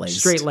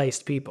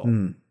straight-laced people.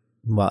 Mm.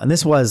 Well, and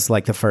this was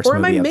like the first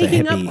movie of the hippie. Or am I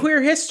making up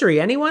queer history?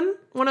 Anyone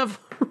want to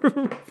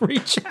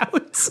reach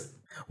out?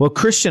 Well,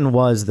 Christian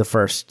was the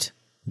first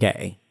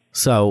gay,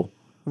 so...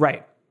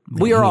 Right.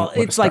 We are all...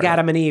 It's like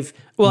Adam and Eve.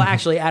 Well,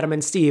 actually, Adam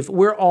and Steve.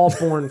 We're all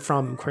born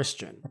from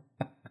Christian.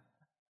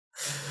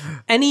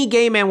 Any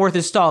gay man worth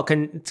his salt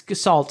can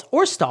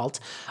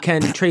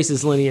trace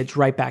his lineage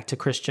right back to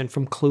Christian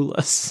from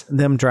Clueless.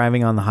 Them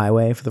driving on the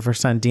highway for the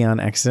first time,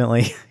 Dion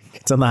accidentally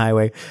gets on the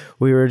highway.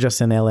 We were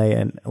just in LA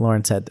and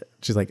Lauren said,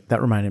 she's like,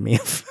 that reminded me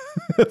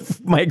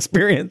of my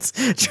experience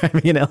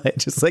driving in LA,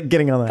 just like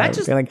getting on the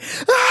highway,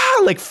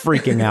 like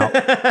freaking out.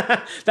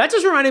 That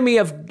just reminded me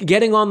of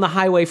getting on the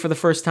highway for the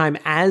first time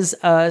as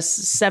a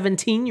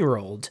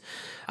 17-year-old.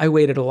 I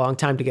waited a long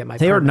time to get my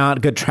They are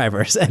not good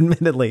drivers,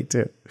 admittedly,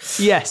 too.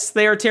 Yes,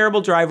 they are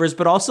terrible drivers,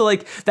 but also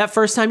like that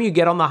first time you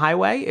get on the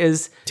highway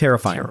is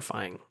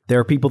terrifying. There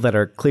are people that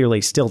are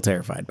clearly still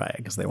terrified by it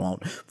because they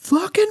won't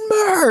fucking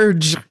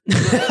merge.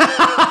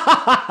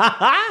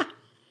 I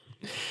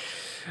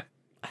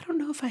don't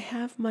know if I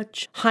have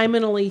much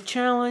hymenally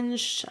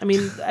challenged. I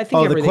mean, I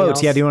think everything the quotes.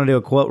 else. Yeah, do you want to do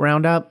a quote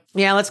roundup?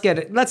 Yeah, let's get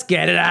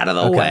it out of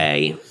the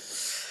way.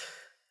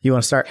 You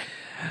want to start?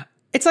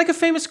 It's like a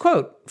famous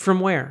quote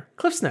from where?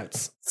 Cliff's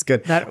Notes. It's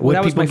good. That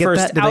was my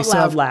first out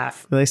loud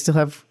laugh. Do they still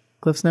have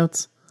Cliff's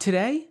Notes?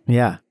 Today?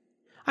 Yeah.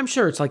 I'm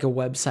sure it's like a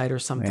website or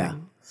something. Yeah.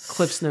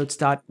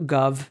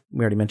 Cliffsnotes.gov.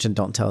 We already mentioned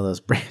don't tell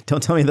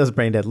me those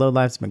brain dead low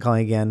lives. Been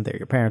calling again. They're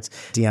your parents.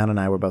 Dion and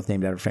I were both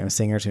named after famous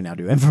singers who now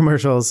do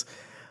infomercials.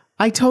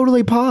 I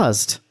totally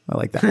paused. I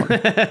like that one.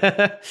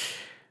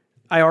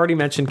 I already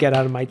mentioned Get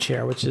Out of My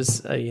Chair, which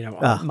is,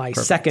 my perfect.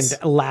 Second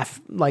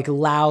laugh, like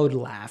loud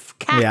laugh.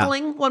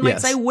 Cackling, one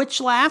might say, witch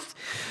laugh.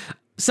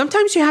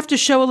 Sometimes you have to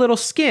show a little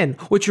skin,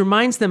 which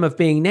reminds them of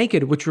being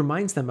naked, which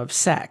reminds them of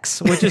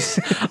sex, which is,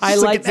 I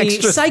like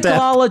the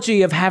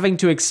psychology of having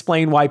to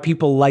explain why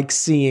people like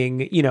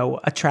seeing,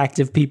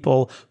 attractive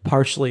people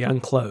partially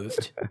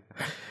unclothed.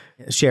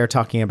 Cher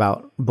talking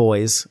about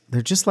boys.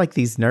 They're just like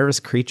these nervous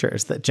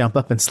creatures that jump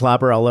up and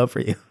slobber all over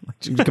you.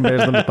 She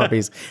compares them to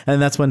puppies. And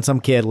that's when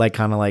some kid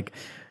kind of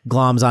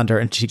gloms onto her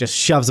and she just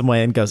shoves them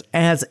away and goes,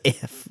 as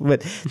if.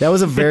 But that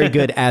was a very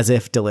good as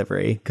if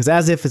delivery. Because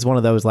as if is one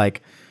of those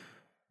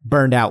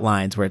burned out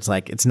lines where it's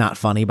it's not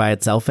funny by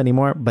itself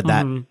anymore. But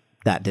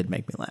that did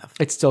make me laugh.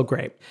 It's still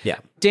great. Yeah.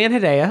 Dan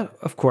Hedaya,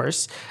 of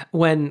course,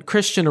 when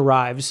Christian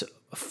arrives,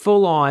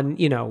 full on,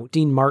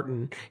 Dean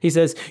Martin. He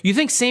says, "You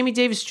think Sammy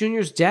Davis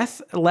Jr.'s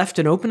death left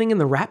an opening in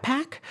the Rat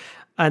Pack?"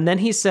 And then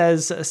he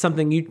says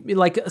something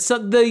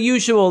the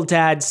usual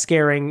dad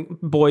scaring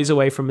boys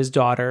away from his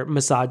daughter,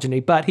 misogyny.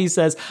 But he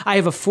says, "I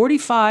have a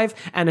 45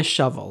 and a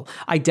shovel.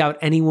 I doubt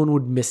anyone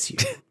would miss you."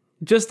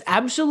 Just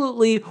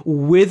absolutely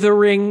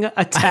withering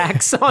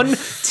attacks on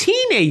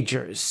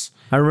teenagers.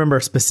 I remember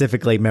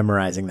specifically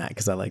memorizing that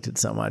because I liked it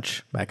so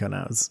much back when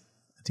I was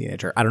a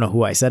teenager. I don't know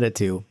who I said it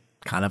to.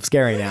 Kind of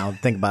scary now to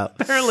think about.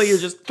 Apparently you're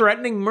just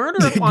threatening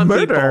murder upon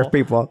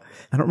people.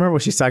 I don't remember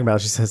what she's talking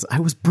about. She says, I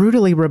was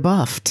brutally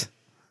rebuffed.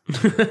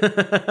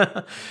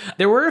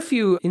 There were a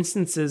few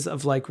instances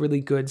of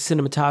really good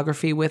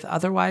cinematography with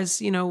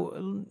otherwise,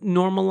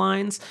 normal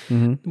lines.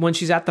 Mm-hmm. When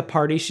she's at the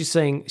party, she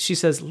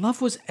says,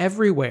 love was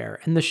everywhere.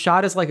 And the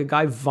shot is like a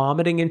guy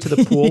vomiting into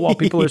the pool while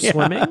people are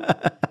swimming.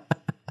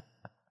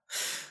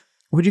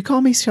 Would you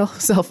call me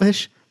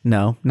selfish?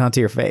 No, not to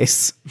your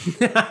face.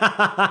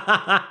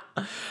 I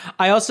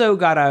also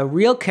got a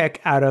real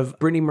kick out of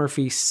Brittany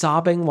Murphy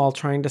sobbing while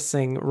trying to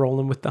sing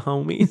Rollin' with the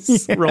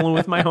Homies. Yeah. Rollin'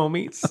 with my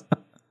homies.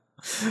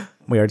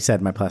 We already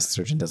said my plastic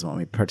surgeon doesn't want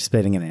me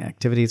participating in any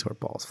activities where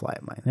balls fly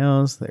at my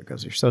nose. There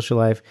goes your social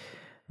life.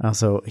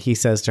 Also, he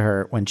says to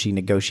her when she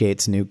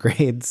negotiates new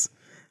grades,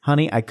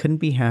 honey, I couldn't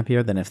be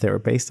happier than if they were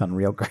based on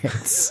real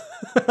grades.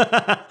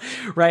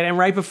 Right. And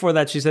right before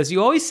that, she says,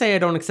 you always say I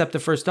don't accept the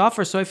first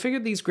offer, so I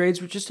figured these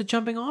grades were just a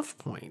jumping off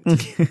point.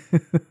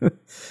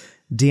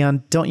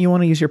 Dion, don't you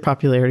want to use your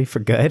popularity for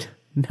good?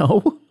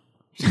 No.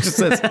 She just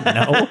says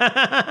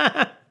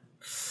no.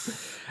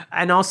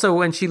 And also,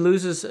 when she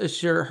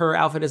loses her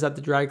outfit is at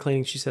the dry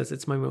cleaning, she says,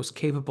 it's my most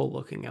capable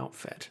looking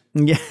outfit.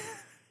 Yeah.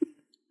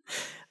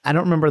 I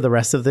don't remember the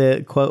rest of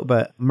the quote,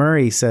 but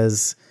Murray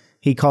says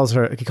he calls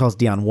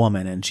Dion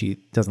woman and she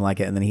doesn't like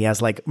it. And then he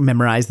has like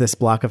memorized this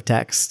block of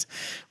text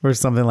where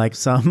something like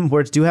some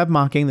words do have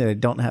mocking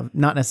that don't have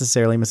not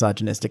necessarily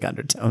misogynistic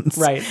undertones.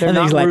 Right. They're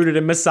not rooted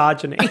in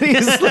misogyny.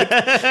 he's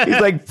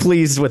like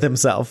pleased with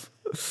himself.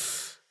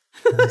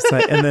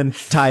 And then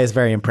Ty is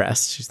very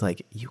impressed. She's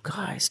like, you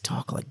guys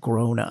talk like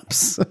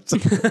grown-ups.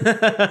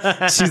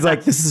 She's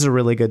like, this is a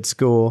really good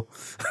school.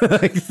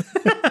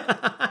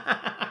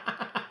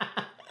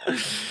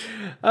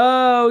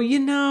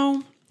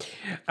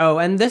 Oh,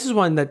 and this is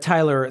one that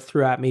Tyler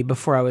threw at me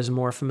before I was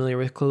more familiar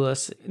with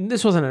Clueless.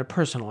 This wasn't a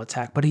personal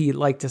attack, but he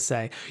liked to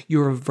say,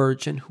 you're a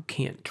virgin who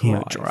can't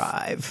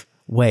drive.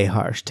 Way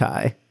harsh,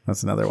 Ty.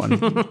 That's another one.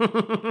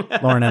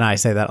 Lauren and I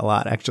say that a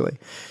lot, actually.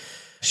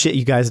 Shit,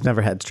 you guys have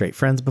never had straight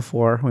friends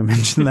before. We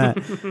mentioned that.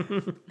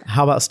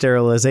 How about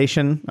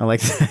sterilization? I like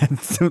that.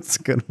 That's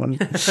a good one.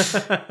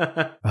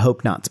 I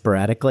hope not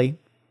sporadically,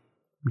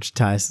 which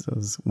ties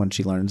when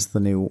she learns the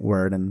new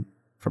word and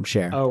from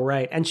Cher. Oh,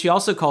 right. And she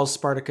also calls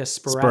Spartacus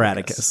Sporadicus.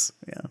 Sporadicus,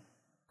 yeah.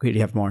 Do you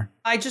have more?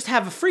 I just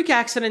have a freak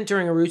accident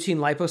during a routine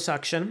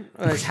liposuction.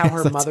 That's how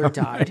her mother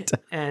died.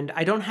 And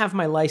I don't have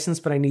my license,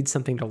 but I need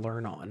something to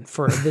learn on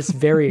for this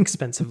very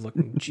expensive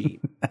looking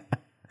Jeep.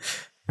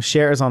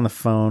 Cher is on the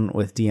phone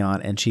with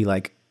Dion and she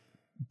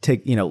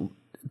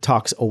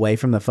talks away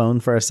from the phone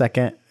for a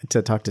second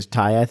to talk to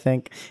Ty, I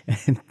think.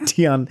 And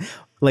Dion,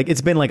 like,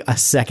 it's been like a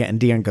second and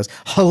Dion goes,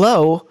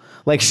 hello.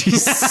 Like,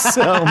 she's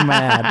so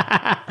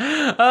mad.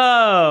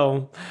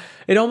 Oh,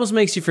 it almost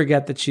makes you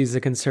forget that she's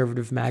a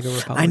conservative MAGA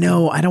Republican. I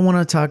know. I don't want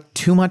to talk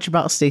too much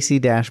about Stacey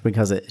Dash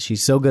because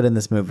she's so good in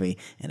this movie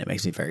and it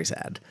makes me very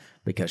sad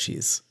because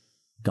she's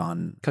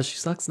gone. Because she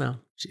sucks now.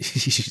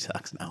 She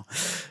sucks now.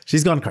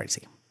 She's gone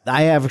crazy.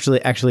 I have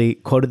actually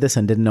quoted this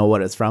and didn't know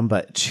what it's from,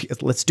 but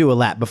let's do a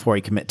lap before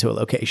we commit to a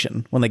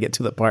location when they get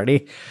to the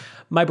party.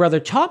 My brother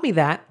taught me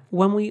that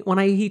when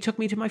he took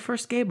me to my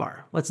first gay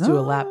bar. Let's do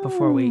a lap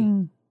before we...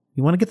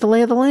 You want to get the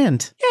lay of the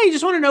land. Yeah, you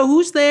just want to know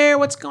who's there,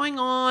 what's going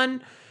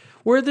on,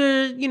 where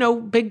the,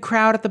 big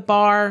crowd at the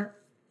bar,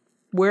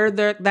 where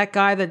that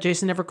guy that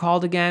Jason never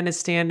called again is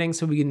standing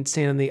so we can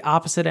stand on the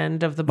opposite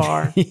end of the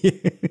bar.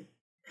 You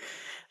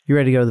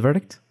ready to go to the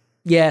verdict?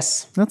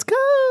 Yes. Let's go.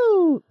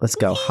 Let's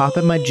go. Hop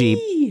in my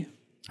Jeep.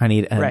 I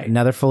need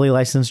another fully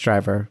licensed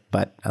driver,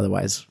 but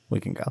otherwise we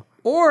can go.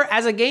 Or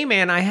as a gay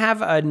man, I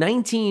have a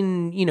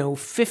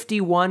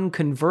 1951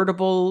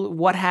 convertible,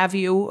 what have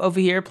you, over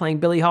here playing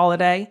Billie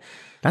Holiday.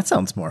 That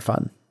sounds more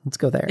fun. Let's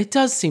go there. It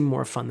does seem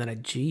more fun than a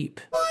Jeep.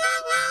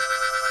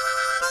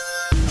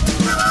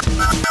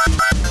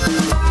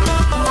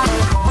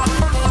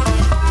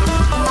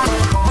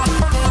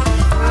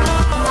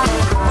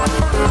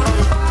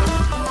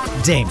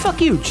 Damon. Fuck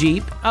you,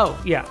 Jeep. Oh,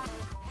 yeah.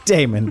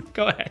 Damon.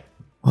 Go ahead.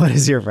 What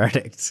is your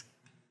verdict?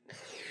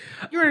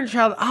 Your Inner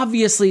Child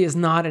obviously is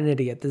not an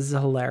idiot. This is a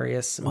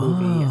hilarious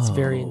movie. It's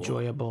very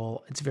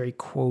enjoyable. It's very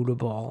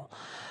quotable.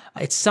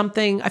 It's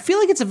something, I feel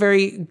like it's a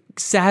very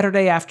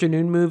Saturday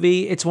afternoon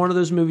movie. It's one of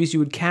those movies you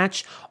would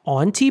catch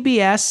on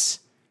TBS,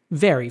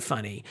 very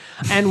funny,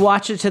 and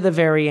watch it to the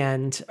very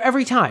end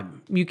every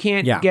time. You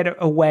can't get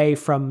away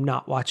from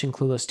not watching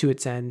Clueless to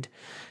its end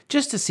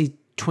just to see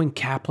Twink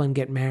Kaplan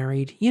get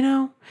married,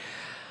 I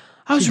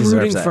was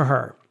rooting for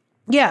her.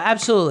 Yeah,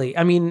 absolutely.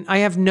 I mean, I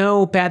have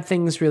no bad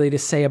things really to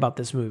say about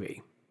this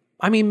movie.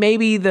 I mean,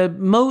 maybe the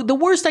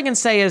worst I can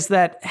say is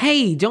that,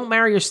 hey, don't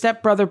marry your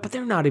stepbrother, but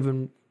they're not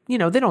even, they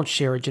don't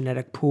share a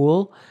genetic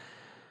pool.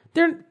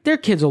 Their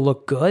kids will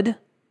look good.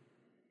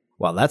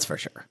 Well, that's for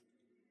sure.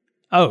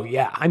 Oh,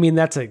 yeah. I mean,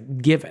 that's a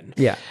given.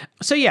 Yeah.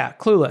 So, yeah,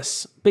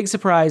 Clueless. Big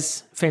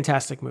surprise.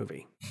 Fantastic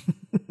movie.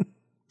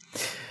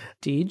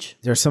 Deej?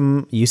 There's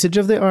some usage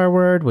of the R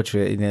word, which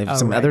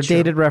some other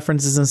dated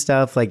references and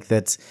stuff. Like,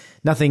 that's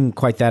nothing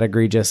quite that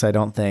egregious, I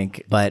don't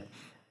think. But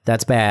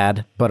that's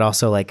bad. But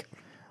also, like,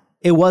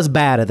 it was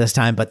bad at this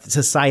time, but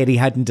society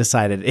hadn't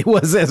decided it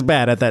was as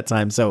bad at that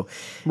time. So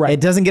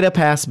it doesn't get a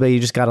pass, but you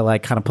just got to,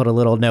 like, kind of put a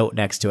little note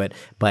next to it.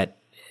 But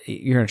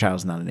Your Inner Child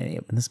is not an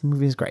idiot. And this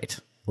movie is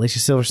great. Alicia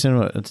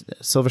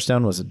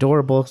Silverstone was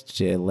adorable.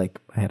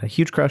 I had a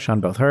huge crush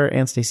on both her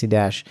and Stacey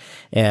Dash.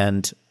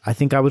 And I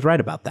think I was right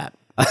about that.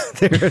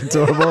 They're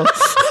adorable.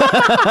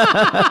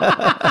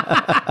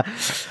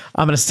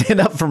 I'm going to stand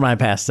up for my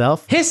past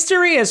self.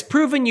 History has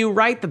proven you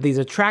right that these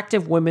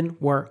attractive women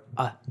were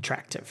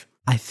attractive.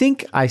 I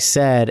think I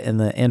said in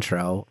the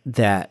intro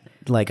that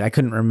like I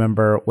couldn't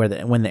remember when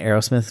the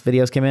Aerosmith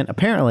videos came in.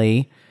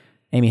 Apparently,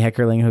 Amy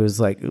Heckerling, who's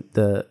like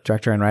the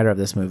director and writer of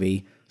this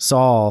movie,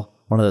 saw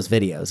one of those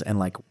videos and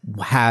like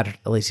had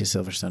Alicia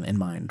Silverstone in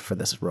mind for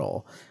this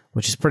role,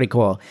 which is pretty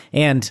cool.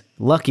 And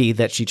lucky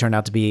that she turned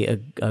out to be a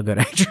good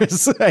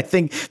actress, I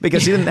think,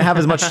 because she didn't have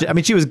as much. I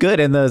mean, she was good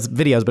in those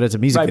videos, but it's a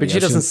music video. But she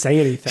doesn't say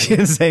anything. She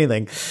didn't say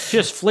anything. She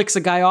just flicks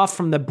a guy off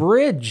from the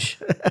bridge.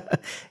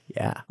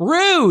 Yeah.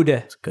 Rude.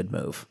 It's a good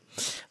move.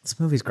 This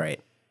movie's great.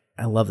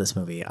 I love this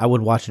movie. I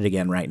would watch it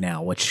again right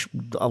now, which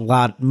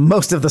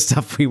most of the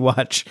stuff we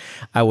watch,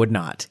 I would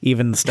not.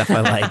 Even the stuff I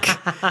like.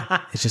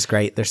 It's just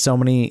great. There's so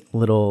many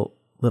little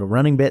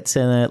running bits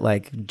in it,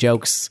 like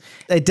jokes.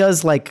 It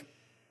does like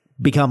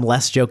become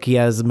less jokey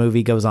as the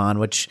movie goes on,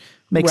 which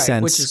makes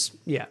sense. Which is,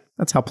 yeah.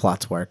 That's how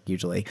plots work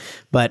usually.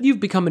 But you've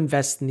become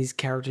invested in these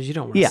characters. You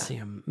don't want to see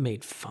them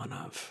made fun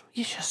of.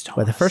 You just don't.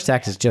 But the first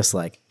act is just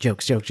like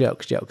jokes,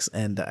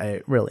 and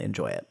I really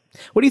enjoy it.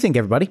 What do you think,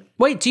 everybody?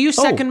 Wait, do you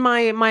second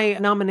my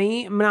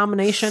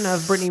nomination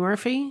of Brittany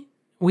Murphy?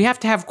 We have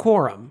to have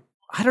quorum.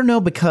 I don't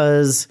know,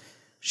 because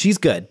she's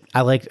good.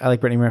 I like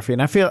Brittany Murphy,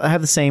 and I feel I have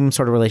the same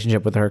sort of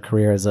relationship with her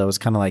career as I was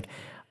kind of like,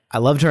 I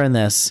loved her in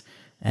this,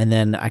 and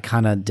then I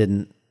kind of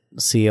didn't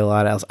see a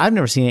lot else. I've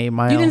never seen 8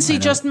 Mile. You didn't see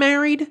Just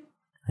Married?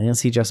 I didn't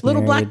see Just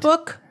Little Married. Black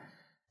Book?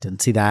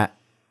 Didn't see that.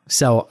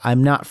 So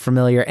I'm not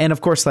familiar. And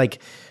of course,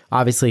 like,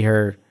 obviously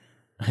her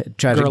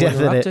tragic death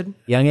at a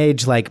young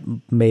age, like,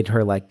 made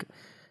her, like,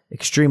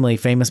 extremely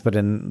famous, but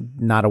in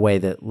not a way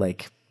that,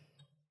 like,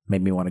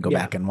 made me want to go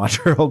back and watch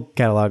her whole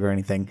catalog or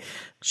anything.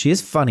 She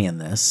is funny in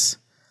this.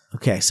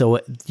 Okay, so,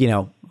 you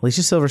know,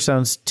 Alicia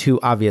Silverstone's too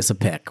obvious a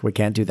pick. We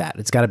can't do that.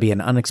 It's got to be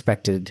an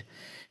unexpected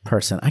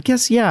person. I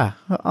guess, yeah.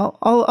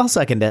 I'll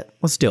second it.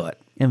 Let's do it.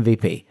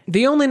 MVP.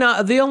 The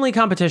only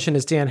competition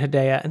is Dan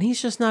Hedaya, and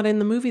he's just not in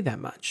the movie that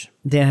much.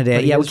 Dan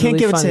Hedaya, yeah, we can't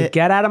give it to.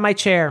 Get out of my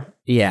chair.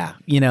 Yeah,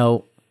 you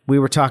know, we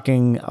were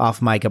talking off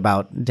mic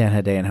about Dan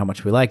Hedaya and how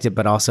much we liked it,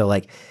 but also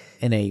like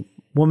in a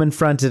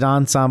woman-fronted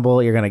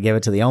ensemble, you're going to give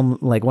it to the only,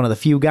 like, one of the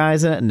few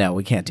guys in it. No,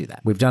 we can't do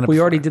that. We've done it.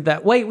 We already did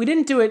that. Wait, we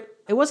didn't do it.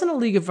 It wasn't a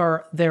League of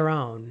Their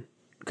Own,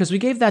 because we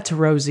gave that to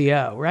Rosie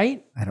O,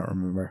 right? I don't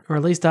remember, or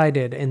at least I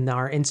did in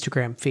our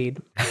Instagram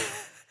feed.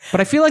 But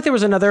I feel like there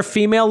was another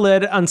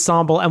female-led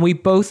ensemble, and we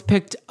both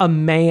picked a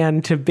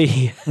man to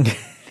be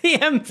the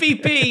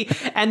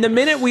MVP. And the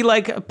minute we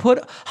like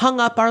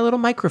hung up our little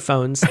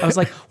microphones, I was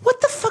like,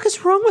 "What the fuck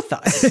is wrong with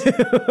us?"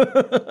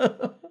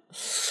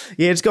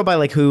 Yeah, just go by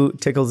like who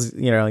tickles,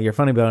 you know, your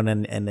funny bone,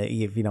 and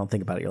if you don't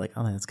think about it, you're like,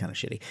 "Oh, that's kind of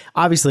shitty."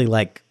 Obviously,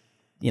 like,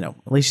 you know,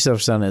 Alicia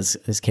Silverstone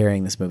is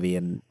carrying this movie,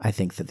 and I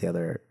think that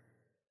the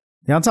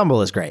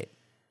ensemble is great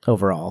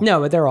overall.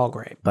 No, but they're all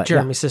great. But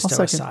Jeremy yeah,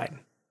 Sisto aside.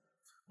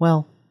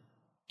 Well,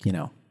 you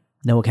know,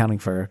 no accounting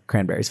for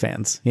Cranberries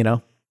fans, you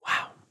know?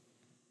 Wow.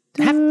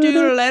 Have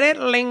to let it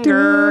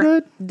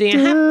linger. Do you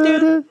have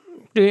to?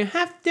 Do you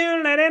have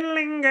to let it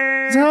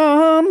linger?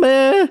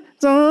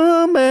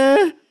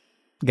 Zombie.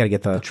 You gotta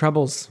get the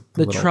troubles.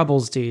 The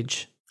troubles,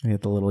 Deej. Get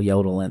the little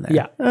yodel in there.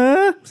 Yeah.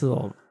 It's a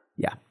little.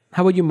 Yeah.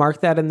 How would you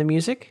mark that in the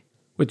music?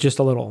 With just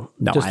a little.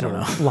 No, just I don't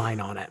know. Line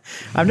on it.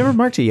 I've never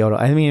marked a yodel.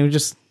 I mean, it was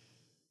just.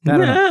 I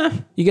don't know.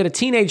 You get a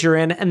teenager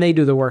in, and they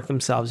do the work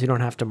themselves. You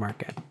don't have to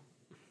mark it.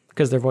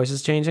 Because their voice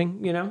is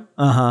changing, you know?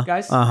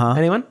 Guys?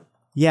 Anyone?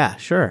 Yeah,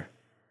 sure.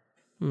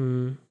 What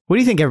do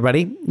you think,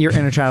 everybody? Your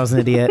inner child is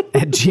an idiot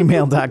at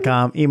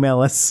gmail.com.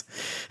 Email us.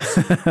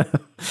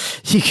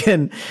 You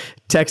can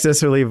text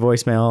us or leave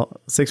voicemail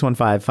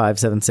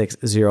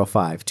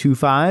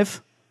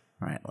 615-576-0525.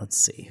 All right, let's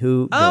see.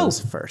 Who goes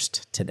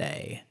first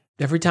today?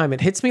 Every time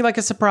it hits me like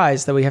a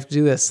surprise that we have to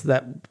do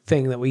that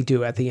thing that we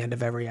do at the end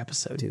of every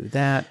episode. Do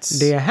that.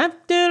 Do you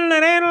have to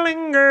let it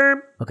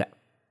linger? Okay.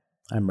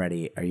 I'm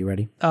ready. Are you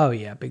ready? Oh,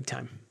 yeah, big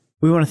time.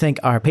 We want to thank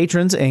our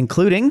patrons,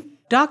 including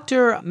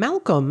Dr.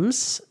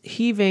 Malcolm's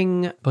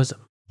Heaving Bosom,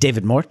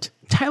 David Mort,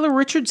 Tyler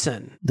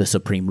Richardson, the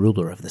supreme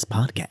ruler of this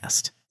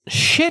podcast,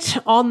 Shit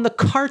on the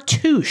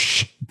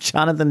Cartouche,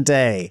 Jonathan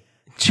Day,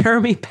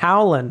 Jeremy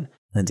Powlin,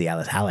 Lindsay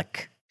Alice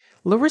Halleck,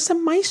 Larissa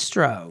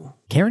Maestro,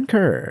 Karen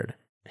Curd,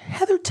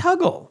 Heather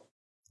Tuggle,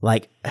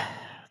 like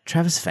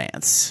Travis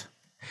Vance,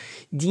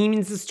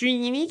 Demons the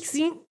Street,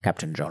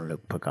 Captain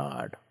Jean-Luc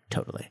Picard,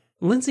 totally.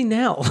 Lindsay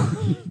Nell.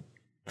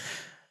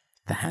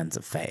 The Hands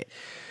of Fate.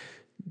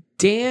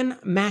 Dan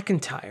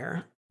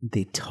McIntyre.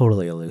 The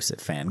totally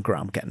elusive fan,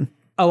 Gromkin.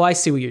 Oh, I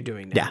see what you're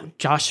doing now. Yeah.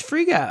 Josh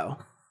Frigo.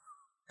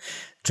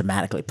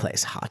 Dramatically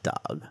placed hot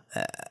dog.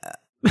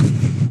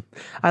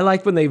 I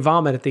like when they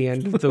vomit at the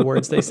end of the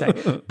words they say.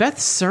 Beth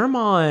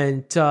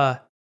Sermont.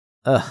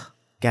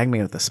 Gag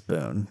me with a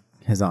spoon.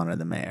 His Honor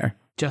the Mayor.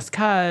 Just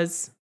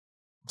cause.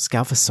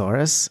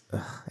 Scalphosaurus?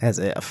 As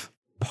if.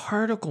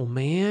 Particle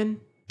Man.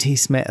 T.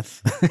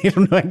 Smith. I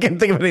don't know. I can't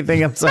think of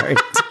anything. I'm sorry.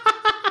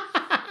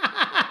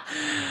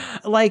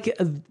 Like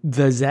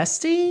the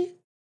Zesty?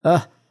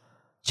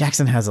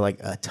 Jackson has like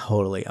a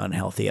totally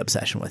unhealthy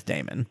obsession with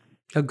Damon.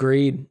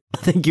 Agreed.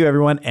 Thank you,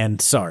 everyone,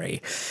 and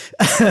sorry.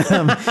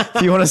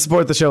 If you want to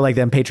support the show like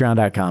that,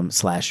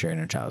 patreon.com/your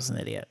inner child is an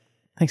idiot.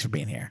 Thanks for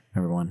being here,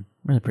 everyone.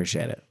 Really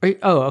appreciate it.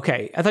 Oh,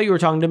 okay. I thought you were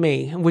talking to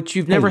me, which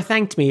you've never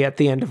thanked me at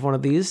the end of one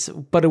of these,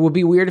 but it would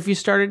be weird if you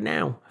started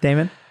now.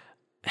 Damon?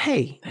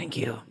 Hey. Thank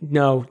you.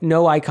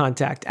 No eye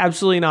contact.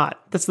 Absolutely not.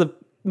 That's the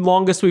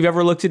longest we've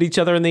ever looked at each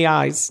other in the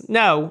eyes.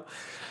 No.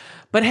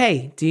 But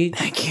hey,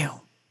 Thank you.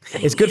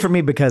 It's good for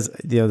me because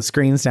the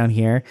screen's down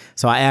here,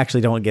 so I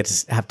actually don't get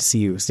to have to see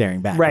you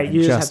staring back. Right,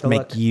 you just have to make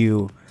look.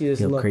 you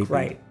just feel look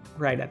creepy.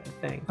 right at the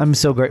thing. I'm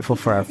so grateful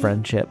for our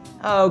friendship.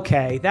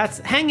 Okay,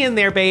 hang in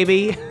there,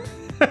 baby.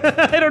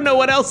 I don't know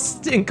what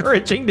else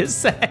encouraging to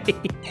say.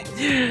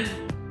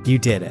 You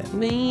did it.